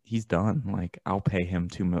until he's done. Like, I'll pay him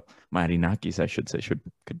Marinakis, I should say,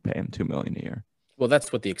 could pay him 2 million a year. Well,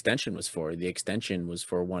 that's what the extension was for. The extension was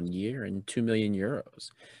for 1 year and 2 million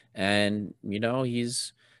euros. And,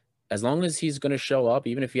 he's, as long as he's going to show up,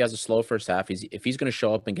 even if he has a slow first half, if he's going to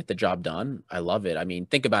show up and get the job done, I love it. I mean,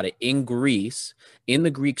 think about it. In Greece, in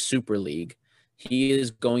the Greek Super League, he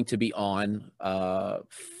is going to be on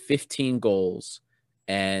 15 goals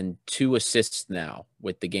and 2 assists now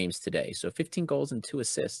with the games today. So 15 goals and 2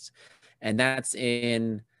 assists. And that's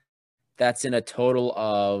in a total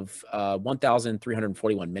of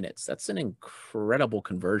 1,341 minutes. That's an incredible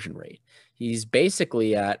conversion rate. He's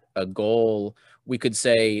basically at a goal, we could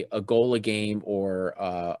say a goal a game,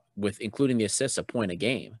 or with including the assists, a point a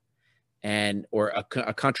game, or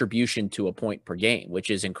a contribution to a point per game, which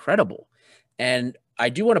is incredible. And I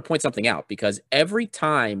do want to point something out, because every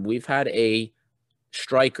time we've had a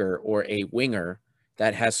striker or a winger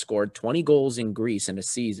that has scored 20 goals in Greece in a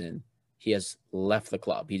season, he has left the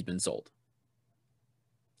club. He's been sold.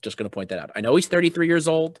 Just going to point that out. I know he's 33 years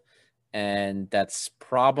old, and that's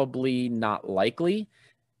probably not likely.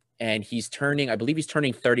 And I believe he's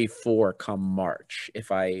turning 34 come March,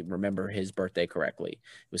 if I remember his birthday correctly.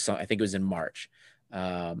 I think it was in March.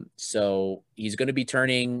 So he's going to be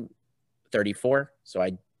turning 34. So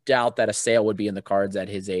I doubt that a sale would be in the cards at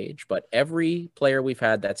his age. But every player we've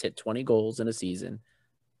had that's hit 20 goals in a season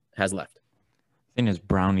has left. In his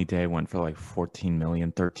Brownie day went for like 14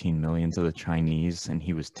 million, 13 million to the Chinese, and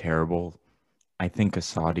he was terrible. I think a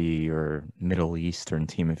Saudi or Middle Eastern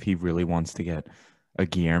team, if he really wants to get a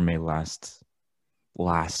Guilherme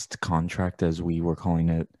last contract, as we were calling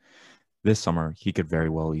it, this summer, he could very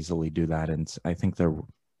well easily do that. And I think they're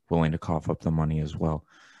willing to cough up the money as well.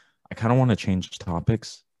 I kind of want to change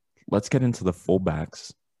topics. Let's get into the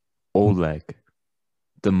fullbacks. Oleg,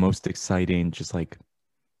 the most exciting, just like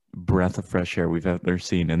breath of fresh air we've ever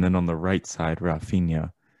seen. And then on the right side,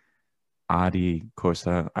 Rafinha, Adi,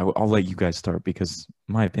 Costa. I'll let you guys start, because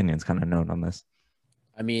my opinion is kind of known on this.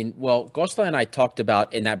 I mean, well, Costa and I talked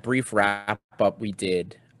about in that brief wrap up we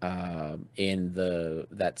did in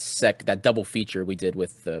that double feature we did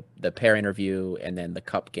with the pair interview and then the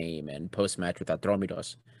cup game and post match with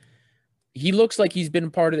Atromitos. He looks like he's been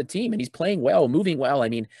part of the team, and he's playing well, moving well. I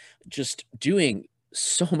mean, just doing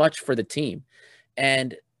so much for the team.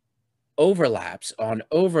 And overlaps on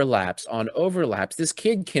overlaps on overlaps. This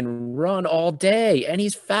kid can run all day, and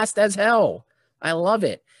he's fast as hell. I love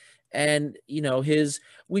it. And,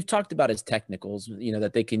 we've talked about his technicals,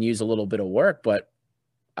 that they can use a little bit of work, but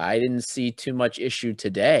I didn't see too much issue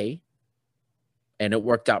today. And it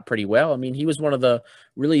worked out pretty well. I mean, he was one of the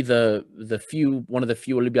few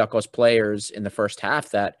Olympiacos players in the first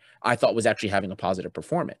half that I thought was actually having a positive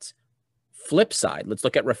performance. Flip side, let's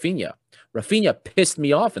look at Rafinha. Rafinha pissed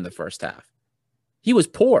me off in the first half. He was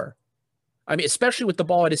poor. I mean, especially with the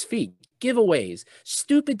ball at his feet. Giveaways,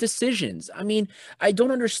 stupid decisions. I mean, I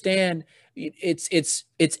don't understand. It's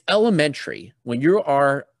elementary when you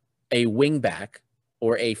are a wingback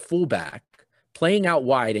or a fullback playing out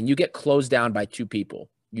wide and you get closed down by two people.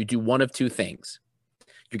 You do one of two things.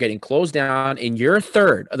 You're getting closed down in your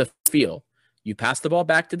third of the field. You pass the ball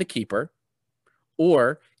back to the keeper,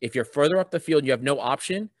 or if you're further up the field, you have no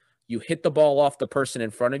option. You hit the ball off the person in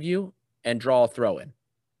front of you and draw a throw in.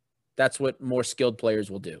 That's what more skilled players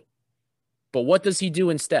will do. But what does he do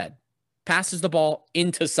instead? Passes the ball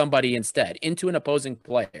into somebody instead, into an opposing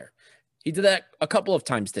player. He did that a couple of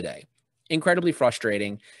times today. Incredibly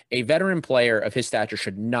frustrating. A veteran player of his stature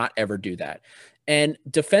should not ever do that. And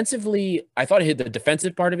defensively, I thought the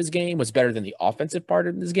defensive part of his game was better than the offensive part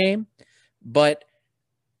of his game. But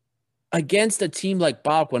against a team like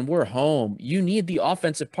PAOK, when we're home, you need the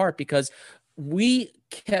offensive part, because we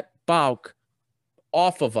kept PAOK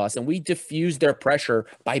off of us and we diffused their pressure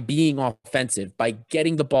by being offensive, by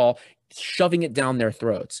getting the ball, shoving it down their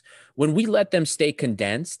throats. When we let them stay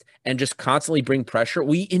condensed and just constantly bring pressure,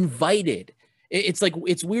 we invited. It's like,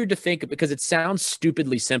 it's weird to think, because it sounds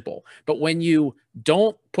stupidly simple, but when you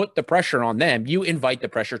don't put the pressure on them, you invite the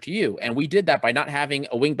pressure to you. And we did that by not having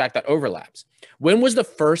a wing back that overlaps. When was the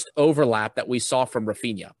first overlap that we saw from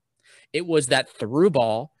Rafinha? It was that through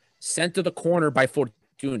ball sent to the corner by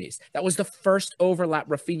Fortunis. That was the first overlap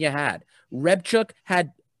Rafinha had. Rebchuk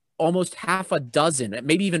had almost half a dozen,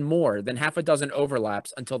 maybe even more than half a dozen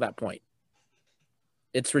overlaps until that point.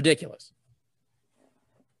 It's ridiculous.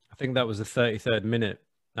 I think that was the 33rd minute,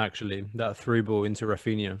 actually, that through ball into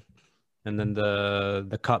Rafinha. And then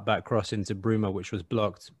the cutback cross into Bruma, which was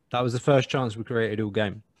blocked. That was the first chance we created all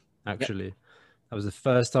game, actually. Yep. That was the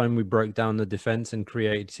first time we broke down the defense and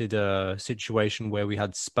created a situation where we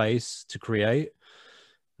had space to create.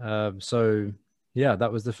 So, yeah,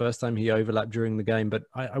 that was the first time he overlapped during the game. But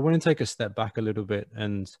I want to take a step back a little bit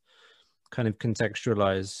and kind of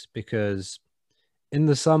contextualize, because in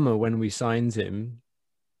the summer when we signed him,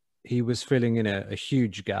 he was filling in a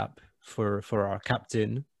huge gap for our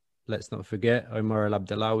captain. Let's not forget Omar El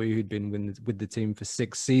Abdellaoui, who'd been with the team for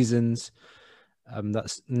 6 seasons.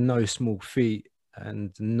 That's no small feat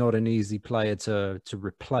and not an easy player to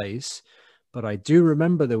replace. But I do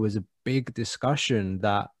remember there was a big discussion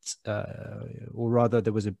there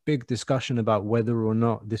was a big discussion about whether or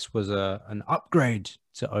not this was an upgrade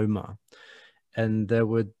to Omar. And there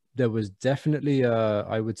was definitely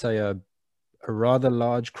I would say a rather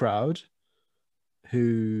large crowd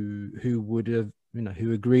who would have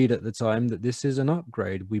who agreed at the time that this is an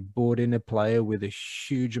upgrade. We brought in a player with a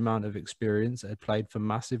huge amount of experience, had played for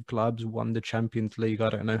massive clubs, won the Champions League, I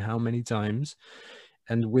don't know how many times.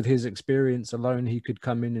 And with his experience alone, he could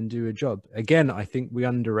come in and do a job. Again, I think we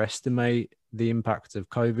underestimate the impact of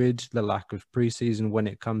COVID, the lack of preseason when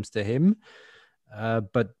it comes to him.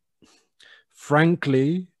 But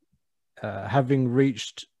frankly, having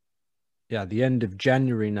reached the end of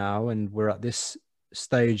January now, and we're at this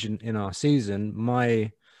stage in our season,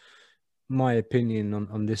 my opinion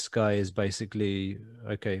on this guy is basically,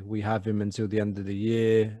 okay, we have him until the end of the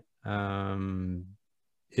year.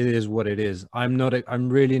 It is what it is. I'm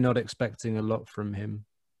really not expecting a lot from him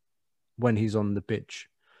when he's on the pitch.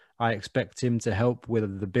 I expect him to help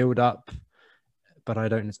with the build up, but I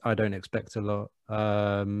don't expect a lot.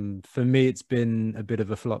 For me, it's been a bit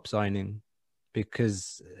of a flop signing,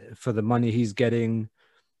 because for the money he's getting,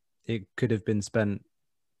 it could have been spent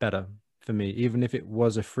better for me. Even if it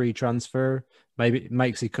was a free transfer, maybe it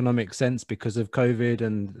makes economic sense because of COVID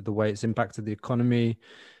and the way it's impacted the economy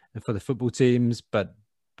and for the football teams. But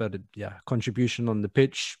yeah, contribution on the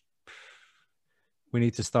pitch, we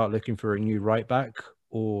need to start looking for a new right back,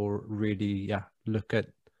 or really, look at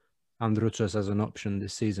Andrúzos as an option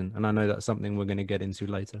this season. And I know that's something we're going to get into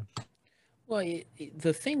later. Well,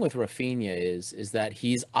 the thing with Rafinha is that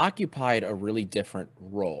he's occupied a really different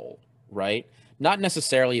role, right? Not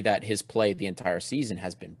necessarily that his play the entire season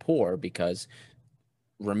has been poor, because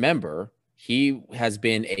remember, he has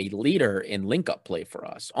been a leader in link-up play for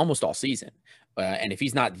us almost all season. And if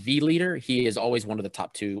he's not the leader, he is always one of the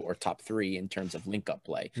top 2 or top 3 in terms of link-up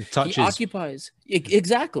play. Touches. He occupies,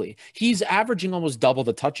 exactly. He's averaging almost double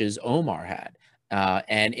the touches Omar had.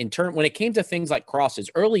 And in turn, when it came to things like crosses,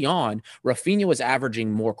 early on, Rafinha was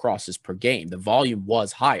averaging more crosses per game. The volume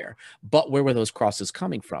was higher. But where were those crosses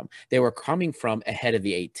coming from? They were coming from ahead of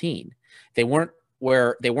the 18. They weren't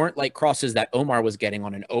like crosses that Omar was getting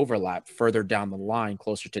on an overlap further down the line,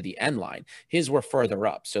 closer to the end line. His were further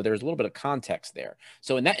up. So there's a little bit of context there.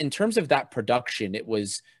 So in terms of that production, it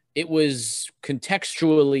was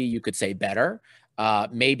contextually, you could say, better.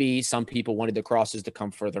 Maybe some people wanted the crosses to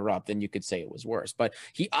come further up, then you could say it was worse. But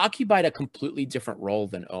he occupied a completely different role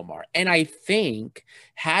than Omar. And I think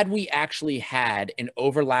had we actually had an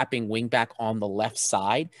overlapping wingback on the left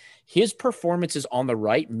side, his performances on the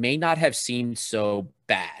right may not have seemed so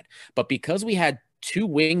bad. But because we had 2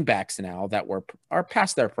 wingbacks now that are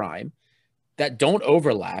past their prime, that don't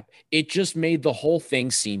overlap, it just made the whole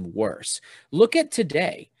thing seem worse. Look at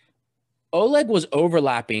today. Oleg was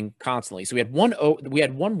overlapping constantly. So we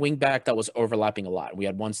had one wing back that was overlapping a lot. We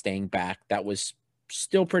had one staying back that was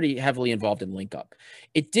still pretty heavily involved in link up.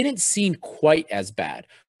 It didn't seem quite as bad.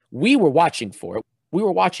 We were watching for it. We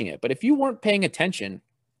were watching it. But if you weren't paying attention,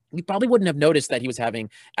 you probably wouldn't have noticed that he was having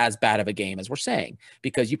as bad of a game as we're saying,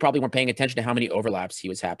 because you probably weren't paying attention to how many overlaps he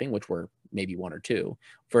was having, which were maybe 1 or 2,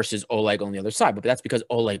 versus Oleg on the other side. But that's because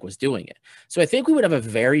Oleg was doing it. So I think we would have a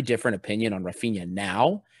very different opinion on Rafinha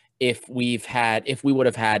now if we would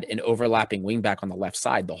have had an overlapping wingback on the left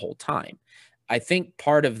side the whole time. I think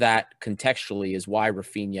part of that contextually is why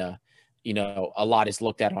Rafinha, a lot is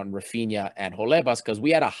looked at on Rafinha and Holebas, because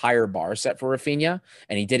we had a higher bar set for Rafinha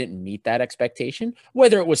and he didn't meet that expectation.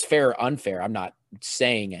 Whether it was fair or unfair, I'm not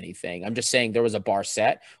saying anything. I'm just saying there was a bar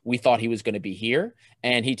set. We thought he was going to be here,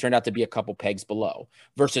 and he turned out to be a couple pegs below,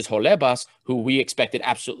 versus Holebas, who we expected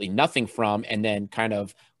absolutely nothing from, and then kind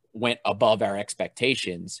of went above our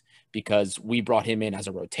expectations because we brought him in as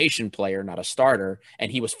a rotation player, not a starter,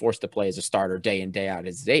 and he was forced to play as a starter day in, day out at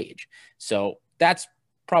his age. So that's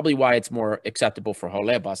probably why it's more acceptable for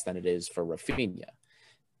Holebas than it is for Rafinha.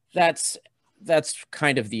 That's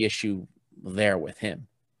kind of the issue there with him.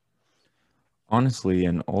 Honestly,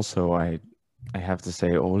 and also I have to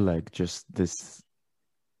say, Oleg, just this,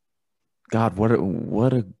 God,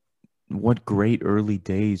 what great early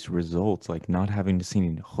days results. Like, not having to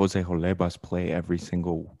see Jose Holebas play every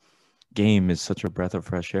single game is such a breath of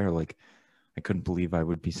fresh air. Like, I couldn't believe I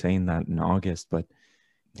would be saying that in August, but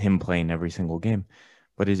him playing every single game.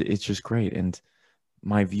 But it's just great. And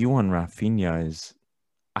my view on Rafinha is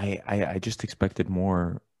I just expected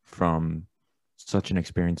more from such an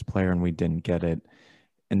experienced player, and we didn't get it.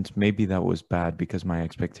 And maybe that was bad because my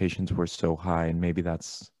expectations were so high, and maybe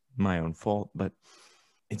that's my own fault. But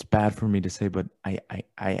it's bad for me to say, but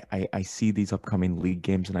I see these upcoming league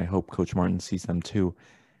games, and I hope Coach Martin sees them too,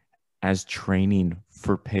 as training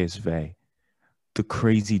for PSV. The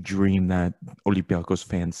crazy dream that Olympiacos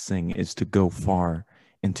fans sing is to go far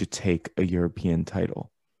and to take a European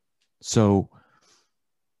title. So,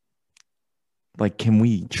 like, can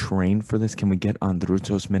we train for this? Can we get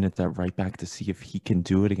Andrúzos minutes at right back to see if he can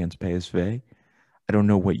do it against PSV? I don't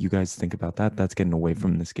know what you guys think about that. That's getting away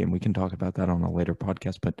from this game. We can talk about that on a later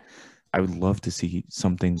podcast, but I would love to see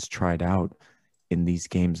some things tried out in these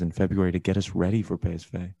games in February to get us ready for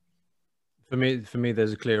PSV. For me,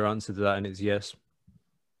 there's a clear answer to that, and it's yes.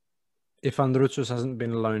 If Andrúzos hasn't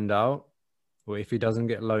been loaned out, or if he doesn't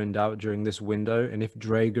get loaned out during this window, and if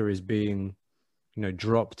Drager is being,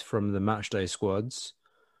 dropped from the matchday squads,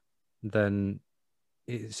 then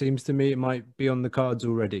it seems to me it might be on the cards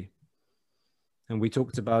already. And we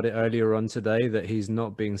talked about it earlier on today that he's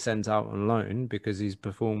not being sent out on loan because he's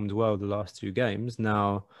performed well the last 2 games.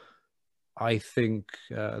 Now, I think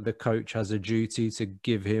the coach has a duty to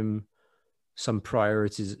give him some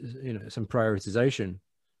prioritization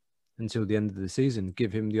until the end of the season.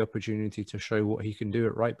 Give him the opportunity to show what he can do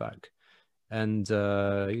at right back. And,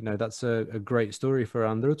 that's a great story for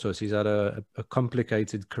Andrúzos. He's had a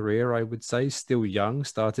complicated career, I would say, still young,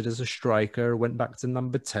 started as a striker, went back to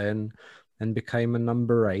number 10 and became a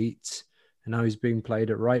number 8. And now he's being played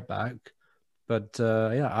at right back. But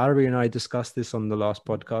Ari and I discussed this on the last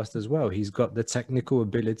podcast as well. He's got the technical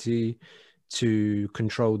ability to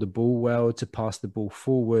control the ball well, to pass the ball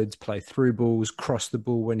forwards, play through balls, cross the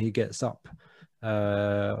ball when he gets up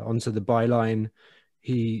onto the byline.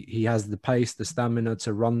 He has the pace, the stamina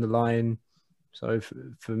to run the line. So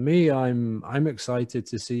for me, I'm excited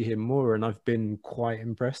to see him more, and I've been quite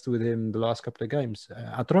impressed with him the last couple of games.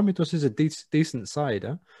 Atromitos is a decent side.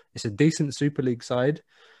 Huh? It's a decent Super League side,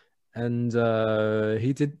 and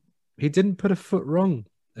he didn't put a foot wrong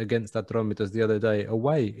against Atromitos the other day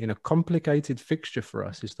away in a complicated fixture for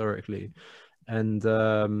us historically. And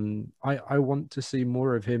I want to see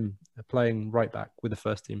more of him playing right back with the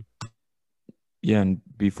first team. Yeah, and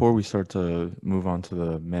before we start to move on to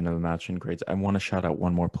the man of the match and grades, I want to shout out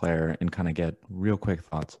one more player and kind of get real quick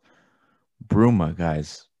thoughts. Bruma,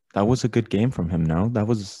 guys, that was a good game from him, no? That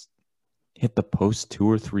was hit the post 2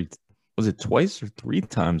 or 3, was it twice or 3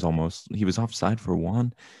 times almost? He was offside for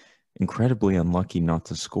 1. Incredibly unlucky not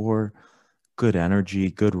to score. Good energy,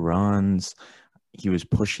 good runs. He was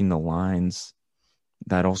pushing the lines.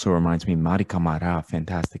 That also reminds me, Mari Camara,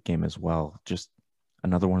 fantastic game as well. Just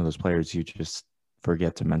another one of those players you just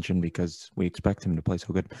forget to mention because we expect him to play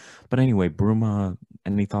so good. But anyway, Bruma,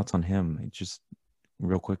 any thoughts on him? Just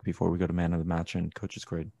real quick before we go to man of the match and coach's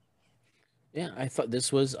grade. Yeah, I thought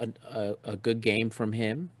this was a good game from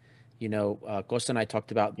him. Costa and I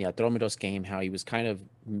talked about the Atromitos game, how he was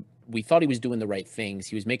we thought he was doing the right things.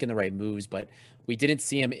 He was making the right moves, but we didn't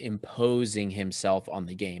see him imposing himself on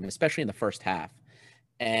the game, especially in the first half.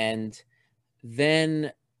 And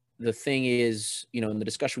then the thing is, in the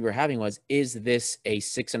discussion we were having was, is this a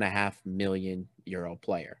 €6.5 million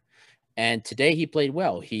player? And today he played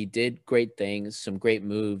well. He did great things, some great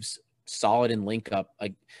moves, solid in link up,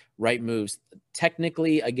 right moves.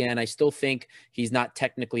 Technically, again, I still think he's not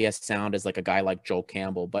technically as sound as like a guy like Joel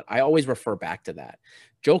Campbell, but I always refer back to that.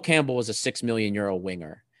 Joel Campbell was a €6 million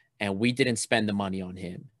winger, and we didn't spend the money on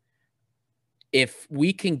him. If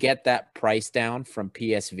we can get that price down from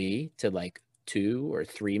PSV to like 2 or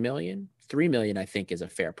 3 million, 3 million, I think is a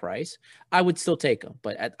fair price. I would still take him,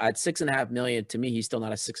 but at $6.5 million, to me, he's still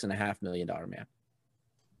not a $6.5 million man.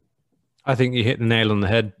 I think you hit the nail on the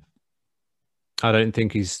head. I don't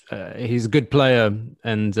think he's a good player,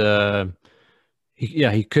 and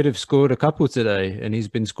he could have scored a couple today, and he's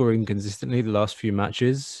been scoring consistently the last few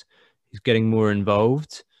matches. He's getting more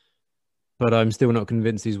involved, but I'm still not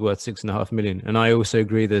convinced he's worth $6.5 million. And I also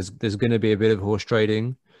agree there's going to be a bit of horse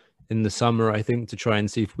trading in the summer, I think, to try and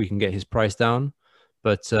see if we can get his price down.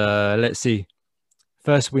 But let's see.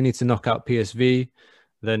 First, we need to knock out PSV.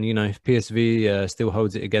 Then, if PSV still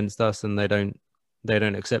holds it against us and they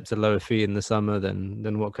don't accept a lower fee in the summer,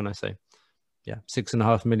 then what can I say? Yeah,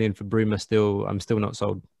 $6.5 million for Bruma. I'm still not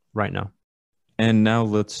sold right now. And now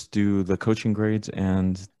let's do the coaching grades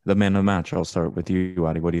and the man of the match. I'll start with you,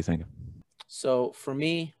 Adi. What do you think? So for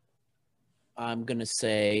me, I'm going to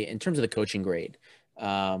say, in terms of the coaching grade,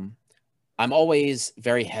 I'm always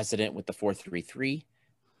very hesitant with the 4-3-3,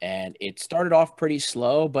 and it started off pretty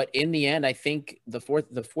slow, but in the end, I think the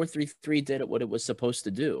 4-3-3 did what it was supposed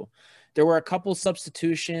to do. There were a couple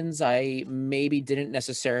substitutions I maybe didn't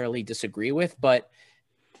necessarily disagree with, but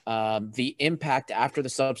the impact after the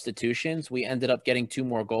substitutions, we ended up getting 2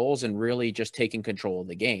 more goals and really just taking control of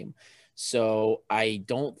the game. So I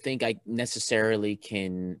don't think I necessarily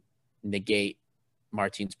can negate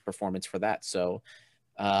Martin's performance for that. So,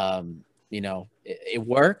 it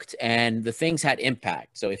worked and the things had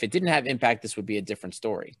impact. So if it didn't have impact, this would be a different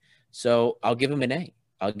story. So I'll give him an A.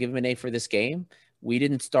 I'll give him an A for this game. We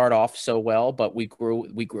didn't start off so well, but we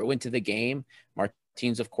grew into the game.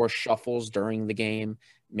 Martins, of course, shuffles during the game.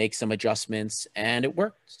 make some adjustments, and it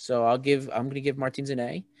worked. So I'm going to give Martins an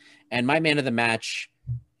A. And my man of the match,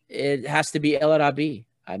 it has to be El Arabi.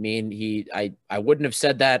 I mean, I wouldn't have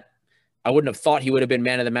said that. I wouldn't have thought he would have been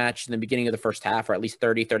man of the match in the beginning of the first half, or at least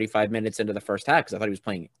 30, 35 minutes into the first half, because I thought he was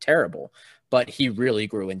playing terrible. But he really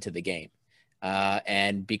grew into the game.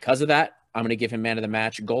 And because of that, I'm going to give him man of the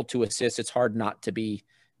match. Goal, 2 assists. It's hard not to be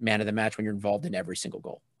man of the match when you're involved in every single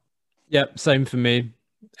goal. Yep, same for me.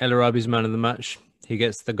 El Arabi's man of the match. He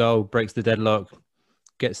gets the goal, breaks the deadlock,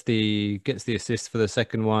 gets the assist for the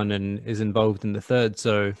second one, and is involved in the third.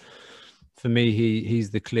 So for me,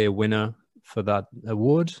 he's the clear winner for that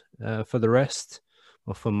award. For the rest,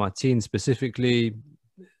 or for Martin specifically,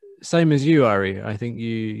 same as you, Ari. I think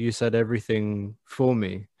you said everything for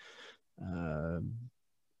me.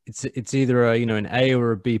 It's either an A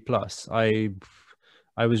or a B plus. I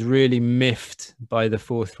was really miffed by the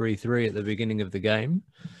 4-3-3 at the beginning of the game,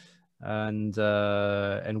 and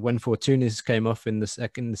when Fortounis came off in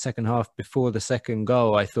the second half before the second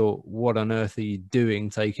goal, I thought, what on earth are you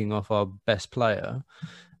doing, taking off our best player?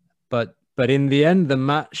 But in the end, the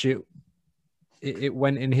match it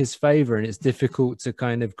went in his favor, and it's difficult to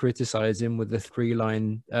kind of criticize him with a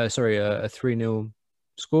 3-0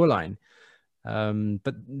 scoreline.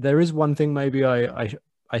 But there is one thing maybe I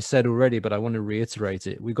said already, but I want to reiterate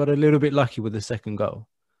it. We got a little bit lucky with the second goal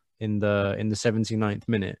in the 79th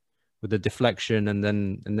minute with the deflection, and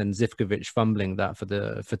then Zivkovic fumbling that for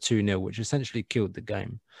 2-0, which essentially killed the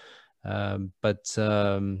game. But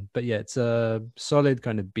yeah, it's a solid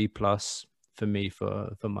kind of B plus for me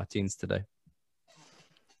for Martins today.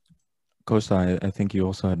 Costa, I think you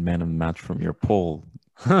also had man of the match from your poll.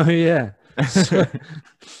 Oh yeah.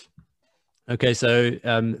 Okay, so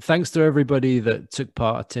thanks to everybody that took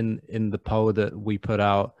part in the poll that we put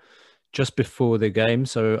out just before the game.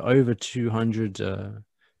 So over 200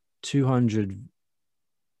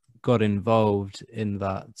 got involved in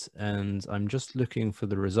that, and I'm just looking for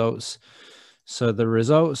the results. So the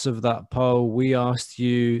results of that poll, we asked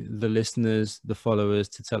you, the listeners, the followers,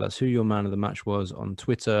 to tell us who your man of the match was on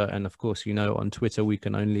Twitter. And of course, on Twitter, we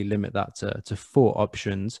can only limit that to 4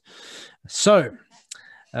 options. So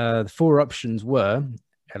the 4 options were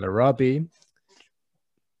El Arabi,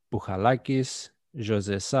 Bouchalakis,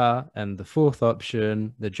 Jose Sa, and the 4th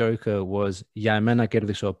option, the Joker, was Yamena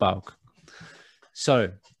Gerdisho Pauk.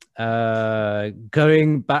 So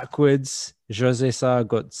going backwards, Jose Sa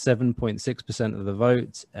got 7.6% of the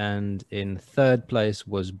vote, and in 3rd place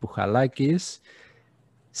was Bouchalakis.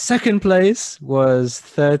 2nd place was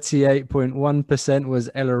 38.1% was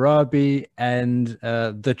El Arabi, and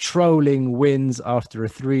the trolling wins after a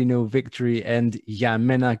 3-0 victory, and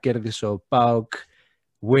Yamena Gerdisho Pauk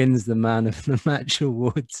wins the man of the match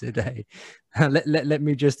award today. Let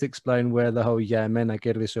me just explain where the whole Yamena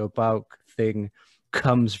Gerdisho Pauk thing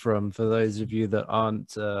comes from, for those of you that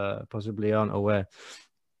possibly aren't aware.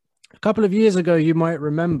 A couple of years ago, you might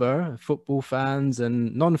remember, football fans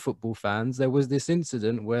and non-football fans, there was this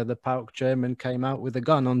incident where the PAOK chairman came out with a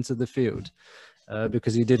gun onto the field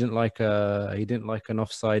because he didn't like an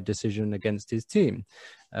offside decision against his team.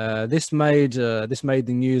 This made the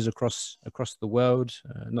news across the world,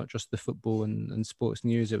 not just the football and sports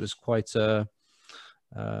news. It was quite a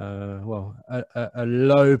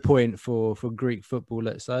low point for Greek football,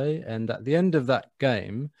 let's say. And at the end of that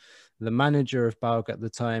game, the manager of PAOK at the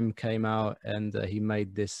time came out, and he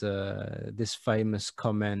made this famous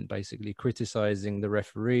comment, basically criticizing the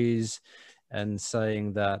referees and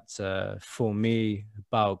saying that for me,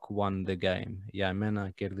 PAOK won the game.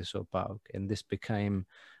 Yamena Gerdisho PAOK. And this became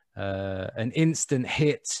an instant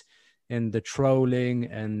hit in the trolling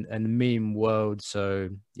and meme world. So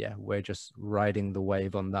yeah, we're just riding the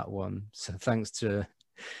wave on that one. So thanks to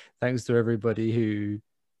everybody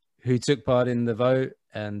who took part in the vote,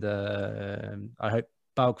 and I hope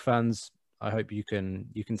PAOK fans, I hope you can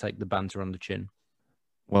take the banter on the chin.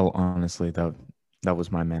 Well, honestly, that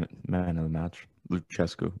was my man of the match,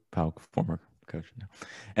 Lucescu, PAOK former coach.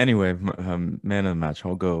 Anyway, man of the match,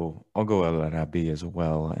 I'll go El Arabi as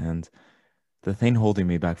well. And the thing holding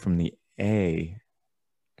me back from the A,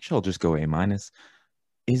 actually I'll just go A minus,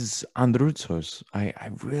 is Androutsos. I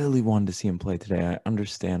really wanted to see him play today. I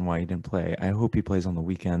understand why he didn't play. I hope he plays on the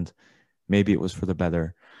weekend. Maybe it was for the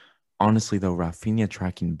better. Honestly, though, Rafinha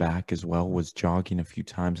tracking back as well, was jogging a few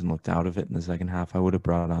times and looked out of it in the second half. I would have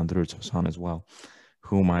brought Androutsos on as well.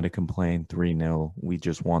 Who am I to complain? 3-0. We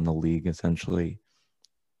just won the league, essentially.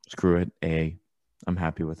 Screw it. A. I'm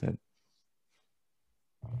happy with it.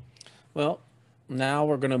 Well, now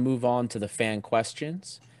we're going to move on to the fan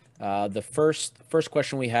questions. The first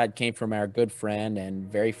question we had came from our good friend and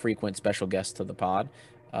very frequent special guest to the pod,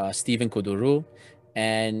 Stephen Kuduru.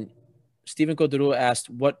 And Stephen Koduru asked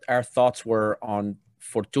what our thoughts were on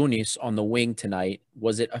Fortunis on the wing tonight.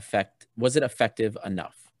 Was it effective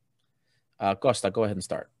enough? Costa, go ahead and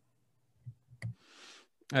start.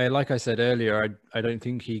 Like I said earlier, I don't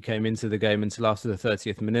think he came into the game until after the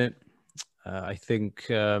 30th minute. I think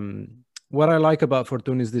what I like about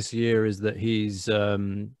Fortunis this year is that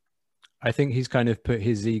I think he's kind of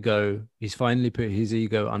he's finally put his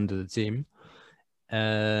ego under the team.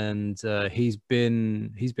 And he's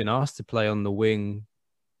been asked to play on the wing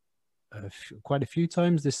quite a few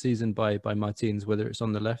times this season by Martins, whether it's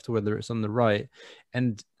on the left or whether it's on the right.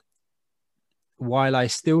 And while I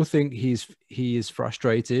still think he is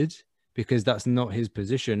frustrated because that's not his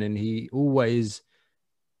position, and he always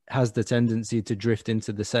has the tendency to drift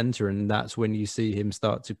into the center, and that's when you see him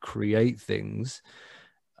start to create things.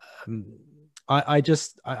 I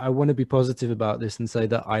want to be positive about this and say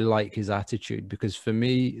that I like his attitude, because for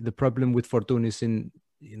me, the problem with Fortunis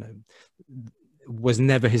was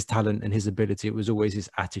never his talent and his ability. It was always his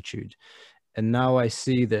attitude. And now I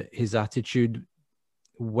see that his attitude,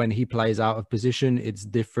 when he plays out of position, it's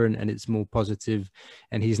different and it's more positive,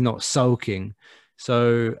 and he's not sulking.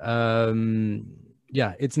 So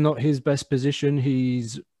yeah, it's not his best position.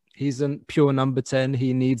 He's a pure number 10.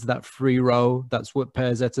 He needs that free role. That's what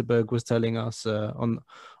Per Zetterberg was telling us on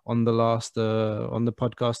the last on the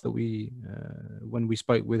podcast that when we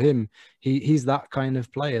spoke with him. He's that kind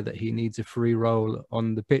of player that he needs a free role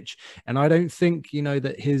on the pitch. And I don't think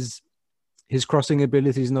that his crossing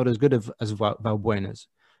ability is not as good as Valbuena's.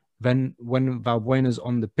 When Valbuena's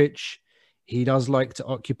on the pitch, he does like to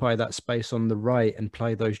occupy that space on the right and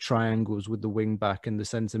play those triangles with the wing back and the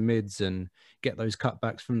centre mids and get those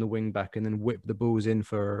cutbacks from the wing back and then whip the balls in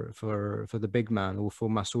for the big man or for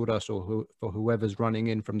Masouras or for whoever's running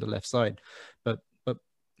in from the left side. But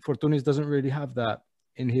Fortunis doesn't really have that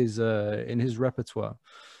in his repertoire.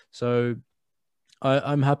 So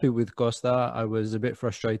I'm happy with Costa. I was a bit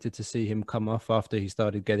frustrated to see him come off after he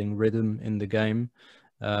started getting rhythm in the game.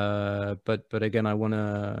 But again,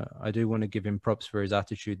 I do want to give him props for his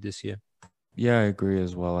attitude this year. Yeah, I agree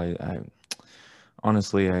as well. I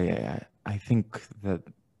honestly, I think that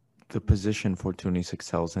the position Fortunis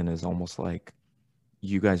excels in is almost like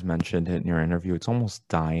you guys mentioned it in your interview. It's almost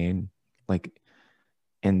dying,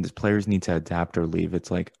 and the players need to adapt or leave.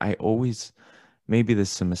 It's like maybe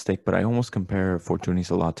this is a mistake, but I almost compare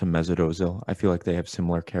Fortunis a lot to Mesut Ozil. I feel like they have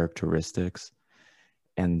similar characteristics,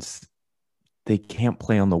 and they can't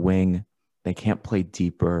play on the wing. They can't play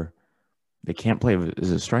deeper. They can't play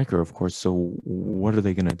as a striker, of course. So what are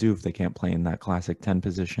they going to do if they can't play in that classic 10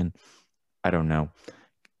 position? I don't know.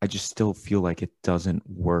 I just still feel like it doesn't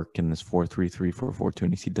work in this 4-3-3 for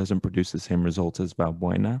Fortunis. He doesn't produce the same results as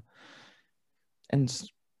Valbuena.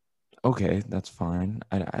 And okay, that's fine.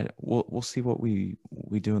 We'll see what we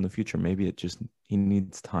do in the future. Maybe he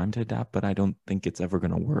needs time to adapt, but I don't think it's ever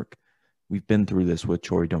going to work. We've been through this with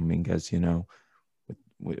Chori Dominguez,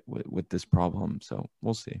 with this problem. So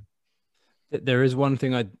we'll see. There is one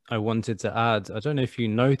thing I wanted to add. I don't know if you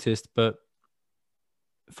noticed, but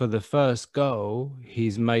for the first goal,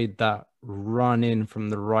 he's made that run in from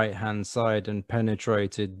the right-hand side and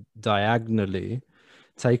penetrated diagonally,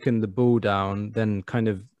 taken the ball down, then kind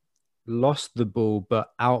of lost the ball,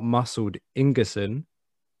 but out-muscled Ingerson,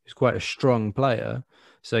 who's quite a strong player.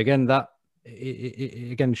 So again,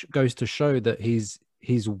 it again goes to show that he's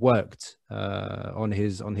worked on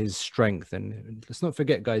his strength. And let's not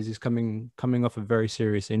forget, guys, he's coming off a very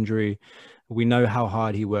serious injury. We know how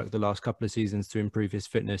hard he worked the last couple of seasons to improve his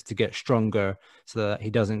fitness, to get stronger, so that he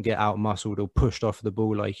doesn't get out muscled or pushed off the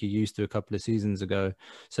ball like he used to a couple of seasons ago.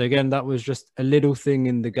 So again, that was just a little thing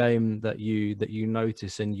in the game that you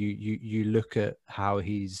notice, and you look at how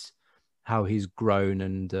he's grown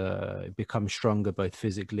and become stronger both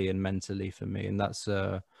physically and mentally for me. And that's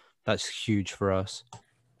huge for us.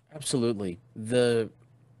 Absolutely.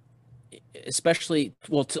 Especially,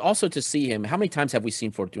 well, also to see him, how many times have we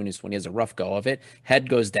seen Fortunis when he has a rough go of it, head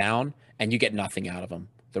goes down and you get nothing out of him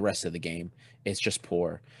the rest of the game? It's just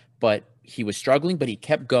poor. But he was struggling, but he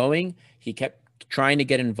kept going. He kept trying to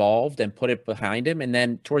get involved and put it behind him. And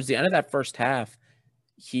then towards the end of that first half,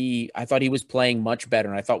 I thought he was playing much better.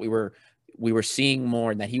 And I thought we were seeing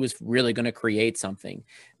more and that he was really going to create something.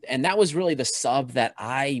 And that was really the sub that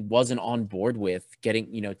I wasn't on board with,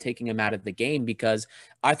 taking him out of the game, because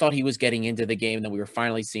I thought he was getting into the game and that we were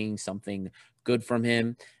finally seeing something good from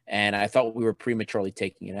him. And I thought we were prematurely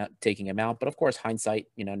taking him out. But of course, hindsight,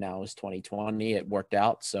 now is 2020. It worked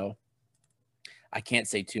out. So I can't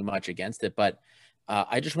say too much against it, but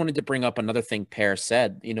I just wanted to bring up another thing Per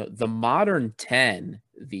said. The modern 10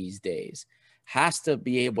 these days has to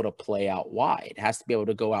be able to play out wide, has to be able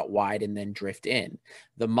to go out wide and then drift in.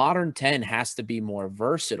 The modern 10 has to be more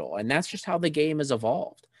versatile, and that's just how the game has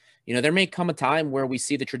evolved. You know, there may come a time where we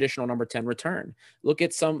see the traditional number 10 return. Look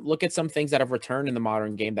at some things that have returned in the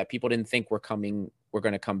modern game that people didn't think were going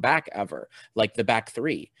to come back ever, like the back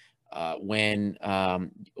three. When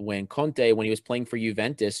Conte, when he was playing for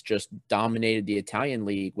Juventus, just dominated the Italian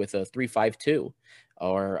league with a 3-5-2,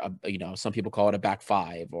 or some people call it a back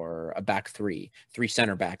five or a back three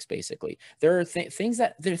center backs. Basically, there are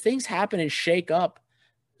things happen and shake up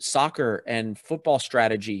soccer and football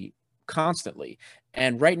strategy constantly.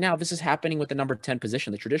 And right now, this is happening with the number 10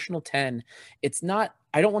 position. The traditional 10, it's not,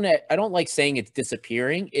 I don't like saying it's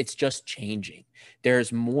disappearing. It's just changing.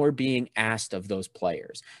 There's more being asked of those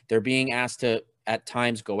players. They're being asked to, at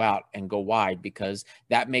times, go out and go wide, because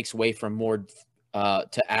that makes way for more,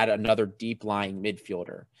 to add another deep lying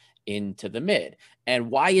midfielder into the mid. And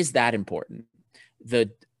why is that important?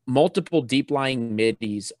 The multiple deep lying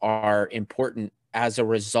middies are important as a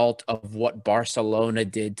result of what Barcelona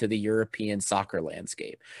did to the European soccer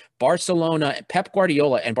landscape. Barcelona, Pep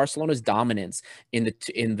Guardiola, and Barcelona's dominance in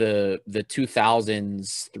the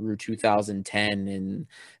 2000s through 2010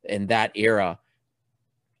 and that era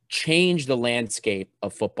changed the landscape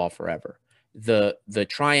of football forever. The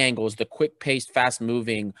triangles, the quick-paced,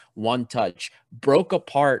 fast-moving, one-touch broke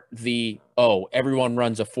apart everyone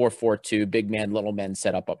runs a 4-4-2, big man, little men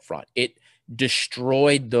set up front. It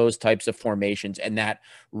destroyed those types of formations, and that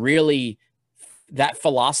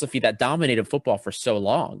philosophy that dominated football for so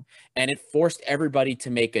long, and it forced everybody to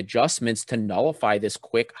make adjustments to nullify this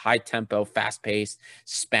quick, high tempo, fast paced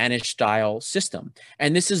Spanish style system.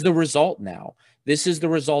 And this is the result now. This is the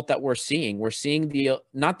result that we're seeing. We're seeing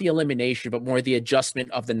not the elimination, but more the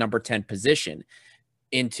adjustment of the number 10 position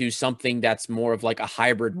into something that's more of like a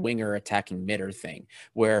hybrid winger attacking midder thing,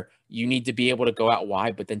 where you need to be able to go out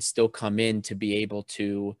wide, but then still come in to be able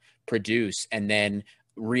to produce and then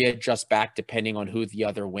readjust back depending on who the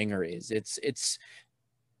other winger is.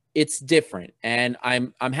 It's different. And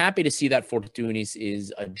I'm happy to see that Fortounis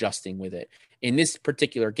is adjusting with it. In this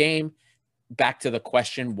particular game, back to the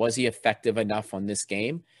question, was he effective enough on this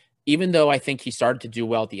game? Even though I think he started to do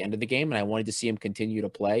well at the end of the game and I wanted to see him continue to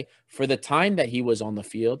play, for the time that he was on the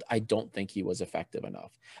field, I don't think he was effective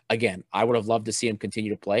enough. Again, I would have loved to see him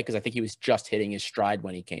continue to play because I think he was just hitting his stride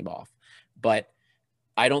when he came off. But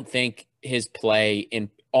I don't think his play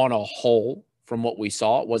on a whole, from what we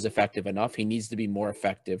saw, was effective enough. He needs to be more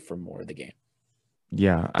effective for more of the game.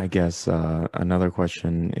 Yeah, I guess another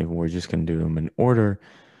question, if we're just going to do them in order,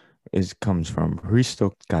 comes from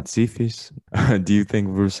Hristo Katsifis. Do you think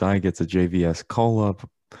Vrusai gets a JVS call-up?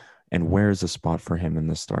 And where is a spot for him in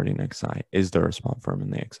the starting XI? Is there a spot for him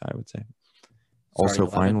in the XI, I would say? Also,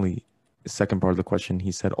 finally, second part of the question,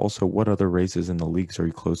 he said, also, what other races in the leagues are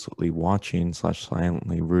you closely watching /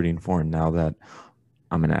 silently rooting for now that,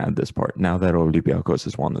 I'm going to add this part, now that Olympiacos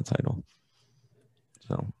has won the title?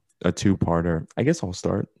 So, a two-parter. I guess I'll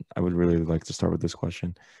start. I would really like to start with this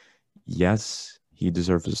question. Yes, he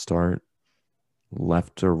deserves a start,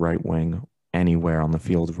 left or right wing, anywhere on the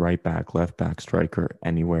field, right back, left back, striker,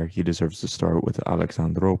 anywhere. He deserves to start with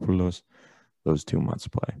Alexandropoulos. Those two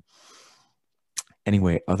must play.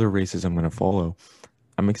 Anyway, other races I'm going to follow.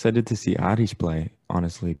 I'm excited to see Aris play,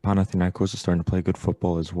 honestly. Panathinaikos is starting to play good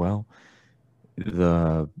football as well.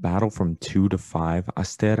 The battle from 2 to 5,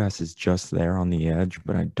 Asteras is just there on the edge,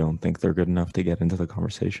 but I don't think they're good enough to get into the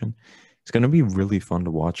conversation. It's going to be really fun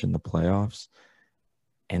to watch in the playoffs.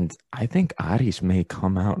 And I think Aris may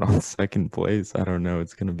come out on second place. I don't know.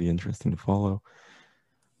 It's going to be interesting to follow.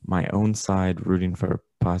 My own side, rooting for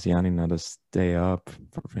Pasianina to stay up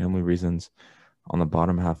for family reasons. On the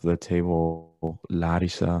bottom half of the table,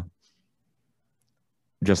 Larissa.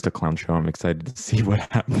 Just a clown show. I'm excited to see what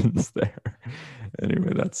happens there.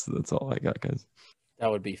 Anyway, that's all I got, guys. That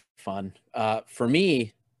would be fun. For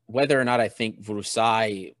me, whether or not I think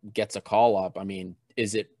Vrusai gets a call-up, I mean,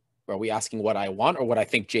 are we asking what I want or what I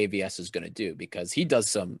think JVS is going to do? Because he does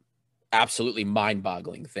some absolutely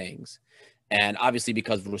mind-boggling things. And obviously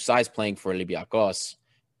because Vrusai is playing for Olympiacos,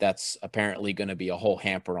 that's apparently going to be a whole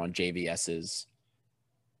hamper on JVS's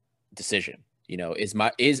decision. You know,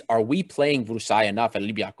 are we playing Vrusai enough at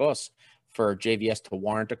Olympiacos for JVS to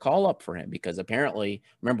warrant a call-up for him? Because apparently,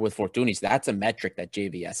 remember with Fortounis, that's a metric that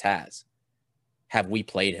JVS has. Have we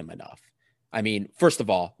played him enough? I mean, first of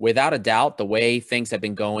all, without a doubt, the way things have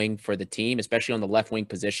been going for the team, especially on the left wing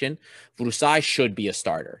position, Vrusai should be a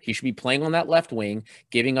starter. He should be playing on that left wing,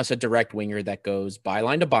 giving us a direct winger that goes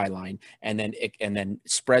byline to byline and then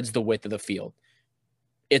spreads the width of the field.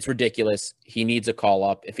 It's ridiculous. He needs a call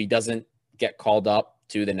up. If he doesn't get called up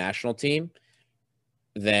to the national team,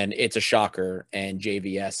 then it's a shocker, and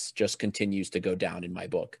JVS just continues to go down in my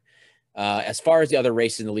book. As far as the other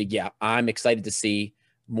races in the league, yeah, I'm excited to see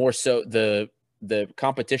more so the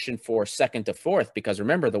competition for second to fourth, because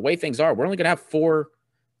remember the way things are, we're only going to have 4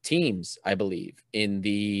 teams, I believe, in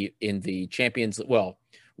the Champions. Well,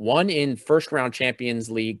 1 in first round Champions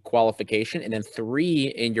League qualification, and then 3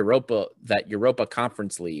 in Europa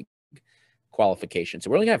Conference League qualification. So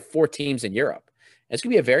we're only going to have 4 teams in Europe. It's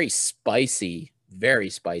going to be a very spicy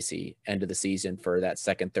end of the season for that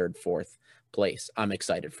second, third, fourth place. I'm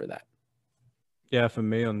excited for that. Yeah, for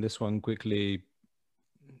me on this one, quickly,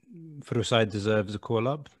 Frusai deserves a call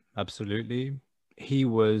up. Absolutely. He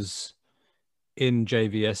was in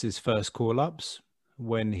JVS's first call ups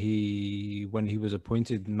when he was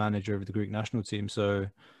appointed manager of the Greek national team. So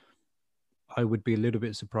I would be a little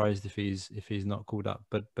bit surprised if he's not called up.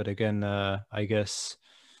 But again, I guess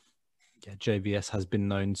JVS has been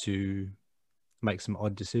known to make some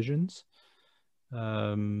odd decisions.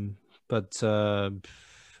 But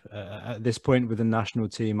at this point with the national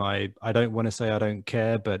team, I don't want to say I don't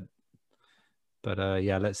care, but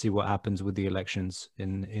yeah, let's see what happens with the elections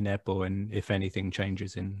in EPO, and if anything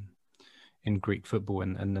changes in Greek football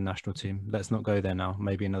and the national team. Let's not go there now.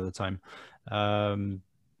 Maybe another time. Am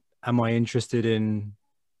I interested in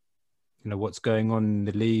what's going on in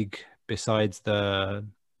the league besides the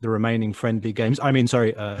remaining friendly games? I mean,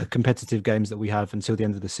 sorry, competitive games that we have until the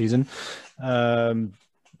end of the season.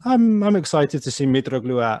 I'm excited to see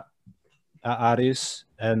Mitroglou at Aris,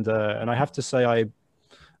 and I have to say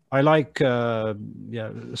I like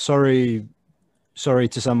sorry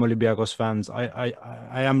to some Olympiacos fans. I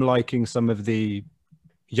am liking some of the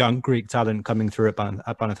young Greek talent coming through at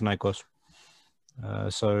Panathinaikos.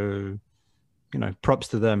 So props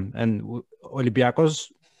to them. And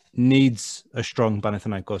Olympiacos needs a strong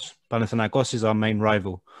Panathinaikos. Panathinaikos is our main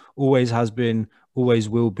rival. Always has been, always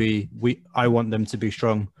will be. I want them to be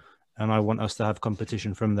strong, and I want us to have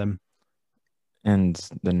competition from them. And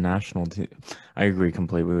the national team, I agree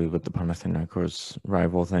completely with the Panathinaikos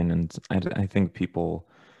rival thing. And I think people,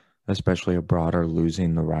 especially abroad, are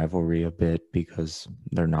losing the rivalry a bit because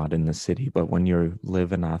they're not in the city. But when you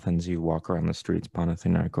live in Athens, you walk around the streets,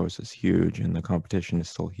 Panathinaikos is huge and the competition is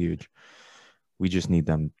still huge. We just need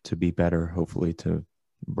them to be better, hopefully, to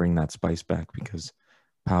bring that spice back, because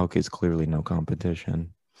PAOK is clearly no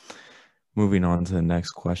competition. Moving on to the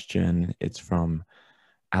next question. It's from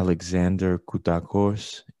Alexander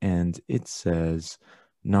Koutakos, and it says,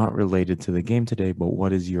 not related to the game today, but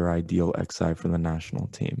what is your ideal XI for the national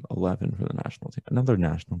team? 11 for the national team. Another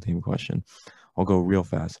national team question. I'll go real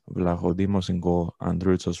fast. Vlachodimos in goal,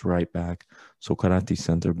 Androutsos right back, Sokratis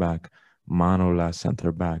center back, Manolas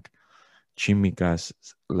center back, Chimikas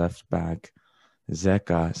left back,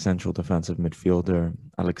 Zeka central defensive midfielder,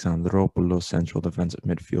 Alexandropoulos central defensive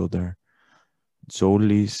midfielder,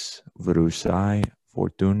 Zolis, Vrusai,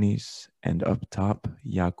 Fortounis, and up top,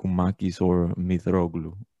 Yakumakis or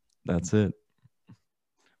Mitroglou. That's it.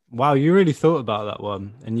 Wow, you really thought about that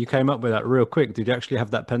one, and you came up with that real quick. Did you actually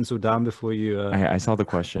have that pencil down before you? I saw the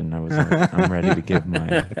question. I was like, I'm ready to give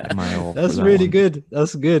my all. That's really good.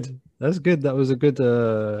 That's good. That's good. That was a good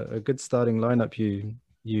starting lineup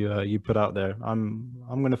you put out there. I'm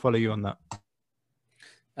going to follow you on that.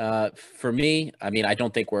 For me, I mean, I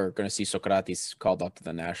don't think we're going to see Sokratis called up to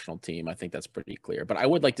the national team. I think that's pretty clear. But I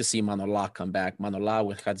would like to see Manolas come back. Manolas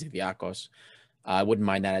with Hadzidiakos. I wouldn't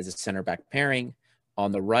mind that as a center back pairing.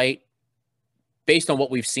 On the right, based on what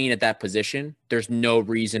we've seen at that position, there's no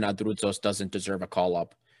reason Androutsos doesn't deserve a call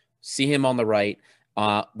up. See him on the right.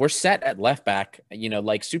 We're set at left back.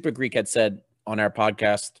 Like Super Greek had said on our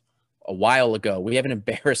podcast a while ago, we have an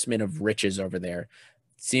embarrassment of riches over there.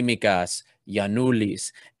 Tsimikas,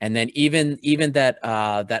 Giannoulis, and then even that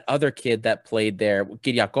other kid that played there,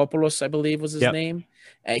 Kyriakopoulos, I believe was his name.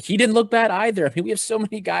 He didn't look bad either. I mean, we have so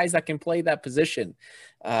many guys that can play that position.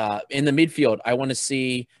 In the midfield, I want to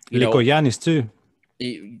see Lykoyannis too.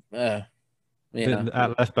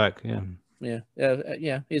 At left back, yeah.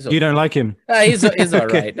 He's okay. You don't like him? He's all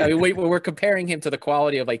right. I mean, we're comparing him to the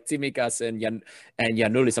quality of like Tsimikas and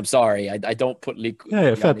Giannoulis. I'm sorry, I don't put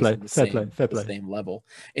fair play, same level.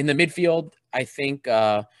 In the midfield, I think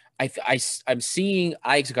I'm seeing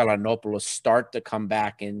Alex Galanopoulos start to come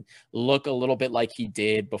back and look a little bit like he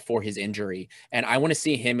did before his injury, and I want to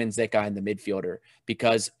see him and Zeka in the midfielder,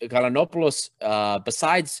 because Galanopoulos,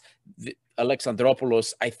 besides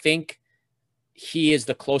Alexandropoulos, I think he is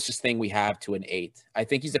the closest thing we have to an 8. I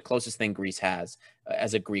think he's the closest thing Greece has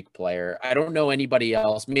as a Greek player. I don't know anybody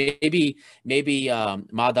else. Maybe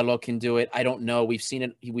Madalo can do it. I don't know. We've seen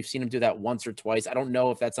him do that once or twice. I don't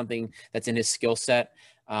know if that's something that's in his skill set.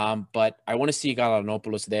 But I want to see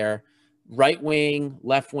Galanopoulos there. Right wing,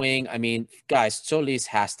 left wing. I mean, guys, Solis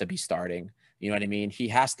has to be starting. You know what I mean? He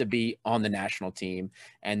has to be on the national team.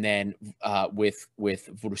 And then with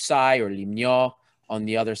Vrusai or Limnio on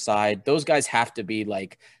the other side, those guys have to be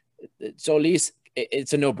like Solis.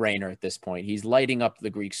 It's a no-brainer at this point. He's lighting up the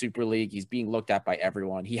Greek Super League. He's being looked at by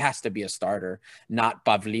everyone. He has to be a starter, not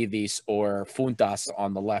Pavlidis or Funtas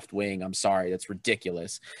on the left wing. I'm sorry, that's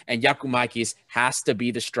ridiculous. And Giakoumakis has to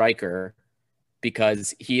be the striker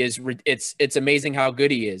because he is. It's amazing how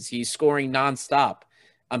good he is. He's scoring nonstop.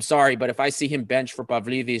 I'm sorry, but if I see him bench for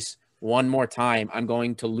Pavlidis one more time, I'm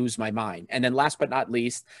going to lose my mind. And then last but not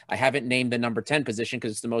least, I haven't named the number 10 position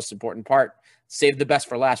because it's the most important part. Save the best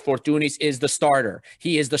for last. Fortounis is the starter.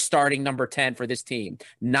 He is the starting number 10 for this team,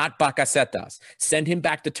 not Bakasetas. Send him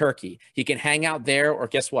back to Turkey. He can hang out there, or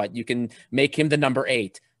guess what? You can make him the number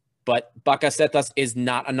 8. But Bakasetas is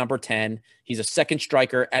not a number 10. He's a second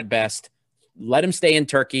striker at best. Let him stay in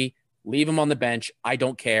Turkey. Leave him on the bench. I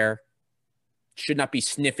don't care. Should not be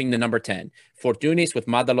sniffing the number 10. Fortounis with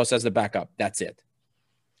Madalos as the backup. That's it.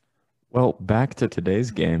 Well, back to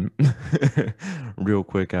today's game, real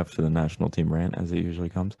quick after the national team rant, as it usually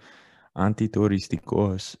comes.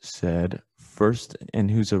 Antitoristikos said first,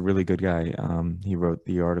 and who's a really good guy. He wrote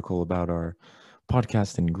the article about our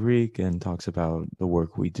podcast in Greek and talks about the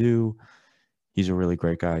work we do. He's a really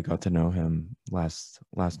great guy. I got to know him last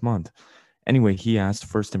month. Anyway, he asked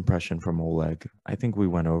first impression from Oleg. I think we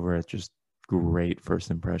went over it. Just great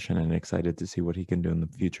first impression and excited to see what he can do in the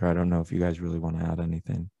future. I don't know if you guys really want to add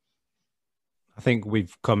anything. I think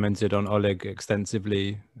we've commented on Oleg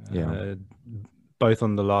extensively, both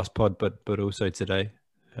on the last pod, but also today.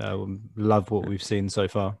 Love what we've seen so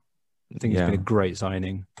far. I think it's been a great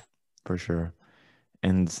signing. For sure.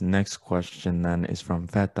 And next question then is from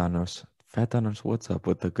Fatanos. Fatanos, what's up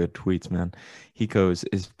with the good tweets, man? He goes,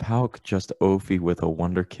 is PAOK just Ofi with a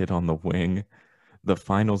wonder kid on the wing? The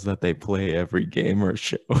finals that they play every game are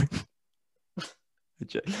showing.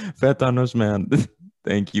 Fatanos, man,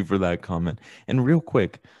 thank you for that comment. And real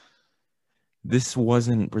quick, this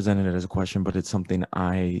wasn't presented as a question, but it's something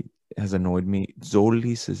has annoyed me.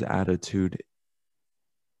 Zolis' attitude,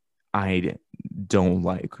 I don't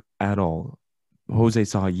like at all. Jose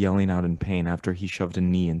Sa yelling out in pain after he shoved a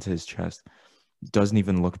knee into his chest. Doesn't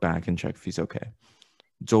even look back and check if he's okay.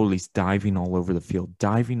 Zolis diving all over the field,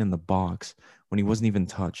 diving in the box when he wasn't even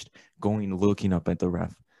touched, looking up at the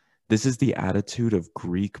ref. This is the attitude of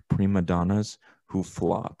Greek prima donnas who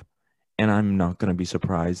flop. And I'm not going to be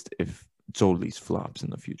surprised if Zolis flops in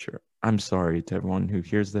the future. I'm sorry to everyone who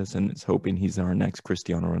hears this and is hoping he's our next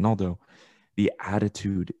Cristiano Ronaldo. The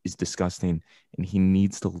attitude is disgusting, and he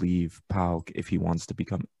needs to leave PAOK if he wants to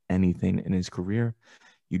become anything in his career.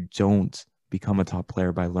 You don't become a top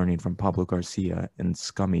player by learning from Pablo Garcia and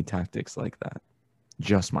scummy tactics like that.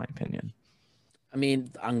 Just my opinion. I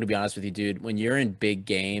mean, I'm going to be honest with you, dude. When you're in big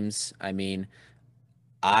games, I mean,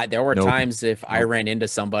 there were times if I ran into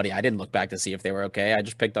somebody, I didn't look back to see if they were okay. I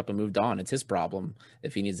just picked up and moved on. It's his problem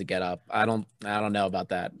if he needs to get up. I don't know about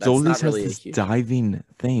that. That's Zolis not really has this diving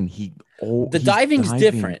thing. The diving's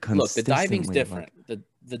different. Look, the diving's different.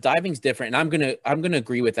 The diving's different, and I'm gonna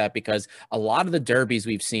agree with that because a lot of the derbies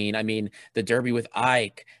we've seen. I mean, the derby with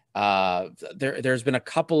Ike. There's been a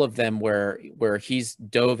couple of them where he's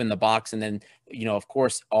dove in the box, and then of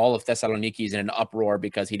course all of Thessaloniki is in an uproar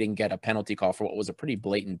because he didn't get a penalty call for what was a pretty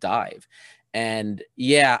blatant dive. And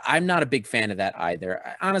yeah, I'm not a big fan of that either.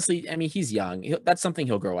 Honestly, I mean, he's young. That's something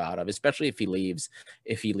he'll grow out of, especially if he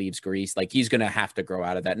leaves Greece. Like, he's gonna have to grow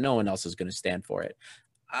out of that. No one else is gonna stand for it.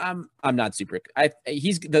 I'm not super.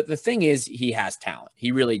 The thing is, he has talent.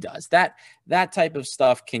 He really does. That type of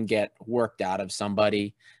stuff can get worked out of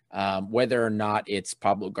somebody. Whether or not it's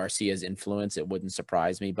Pablo Garcia's influence, it wouldn't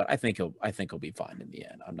surprise me. But I think he'll be fine in the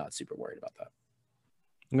end. I'm not super worried about that.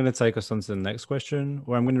 I'm going to take us on to the next question,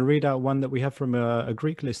 where I'm going to read out one that we have from a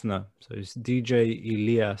Greek listener. So it's DJ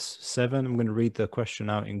Elias 7. I'm going to read the question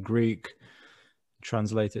out in Greek,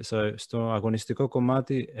 translate it. So, στο αγωνιστικό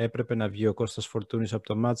κομμάτι έπρεπε να βγει ο Κώστας Φορτούνης από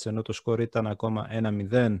το μάτς, ενώ το σκορ ήταν ακόμα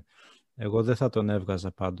 1-0. Εγώ δεν θα τον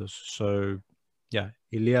έβγαζα πάντως. So, yeah,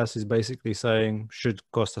 Elias is basically saying, should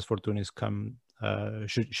Kostas Fortounis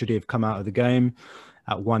should he have come out of the game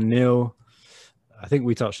at 1-0? I think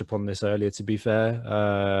we touched upon this earlier, to be fair.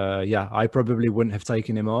 Yeah, I probably wouldn't have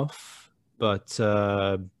taken him off, but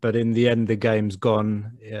in the end, the game's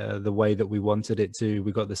gone the way that we wanted it to.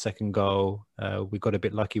 We got the second goal. We got a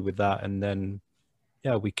bit lucky with that, and then,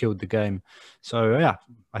 yeah, we killed the game. So, yeah,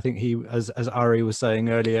 I think he, as Ari was saying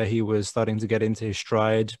earlier, he was starting to get into his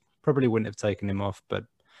stride. Probably wouldn't have taken him off, but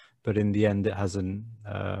but in the end, it hasn't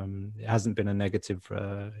been a negative.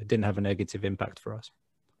 It didn't have a negative impact for us.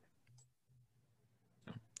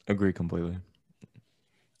 Agree completely.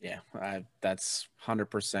 Yeah, that's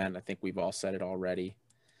 100%. I think we've all said it already.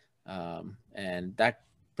 And that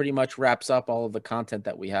pretty much wraps up all of the content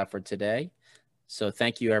that we have for today. So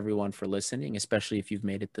thank you everyone for listening, especially if you've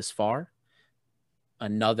made it this far.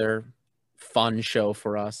 Another fun show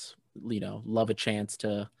for us. Love a chance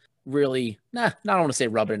to really, not want to say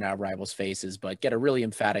rub it in our rivals' faces, but get a really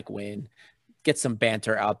emphatic win, get some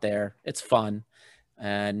banter out there. It's fun.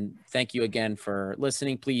 And thank you again for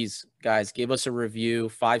listening. Please, guys, give us a review,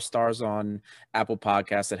 5 stars on Apple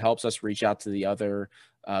Podcasts. It helps us reach out to the other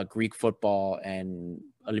Greek football and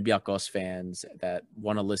Olympiacos fans that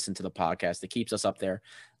want to listen to the podcast. It keeps us up there.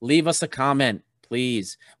 Leave us a comment,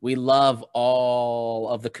 please. We love all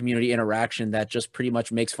of the community interaction that just pretty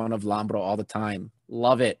much makes fun of Lambro all the time.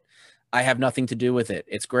 Love it. I have nothing to do with it.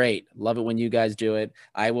 It's great. Love it when you guys do it.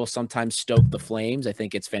 I will sometimes stoke the flames. I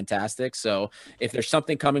think it's fantastic. So if there's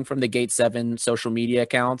something coming from the Gate 7 social media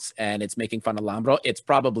accounts and it's making fun of Lambro, it's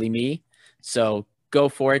probably me. So go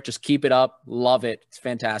for it. Just keep it up. Love it. It's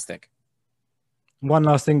fantastic. One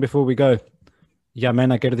last thing before we go. Για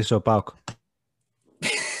μένα κέρδισε ο ΠΑΟΚ.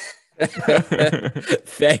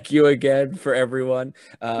 Thank you again for everyone.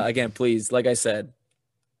 Again, please, like I said,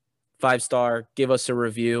 5-star, give us a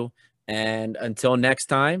review. And until next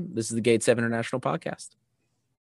time, this is the Gate 7 International Podcast.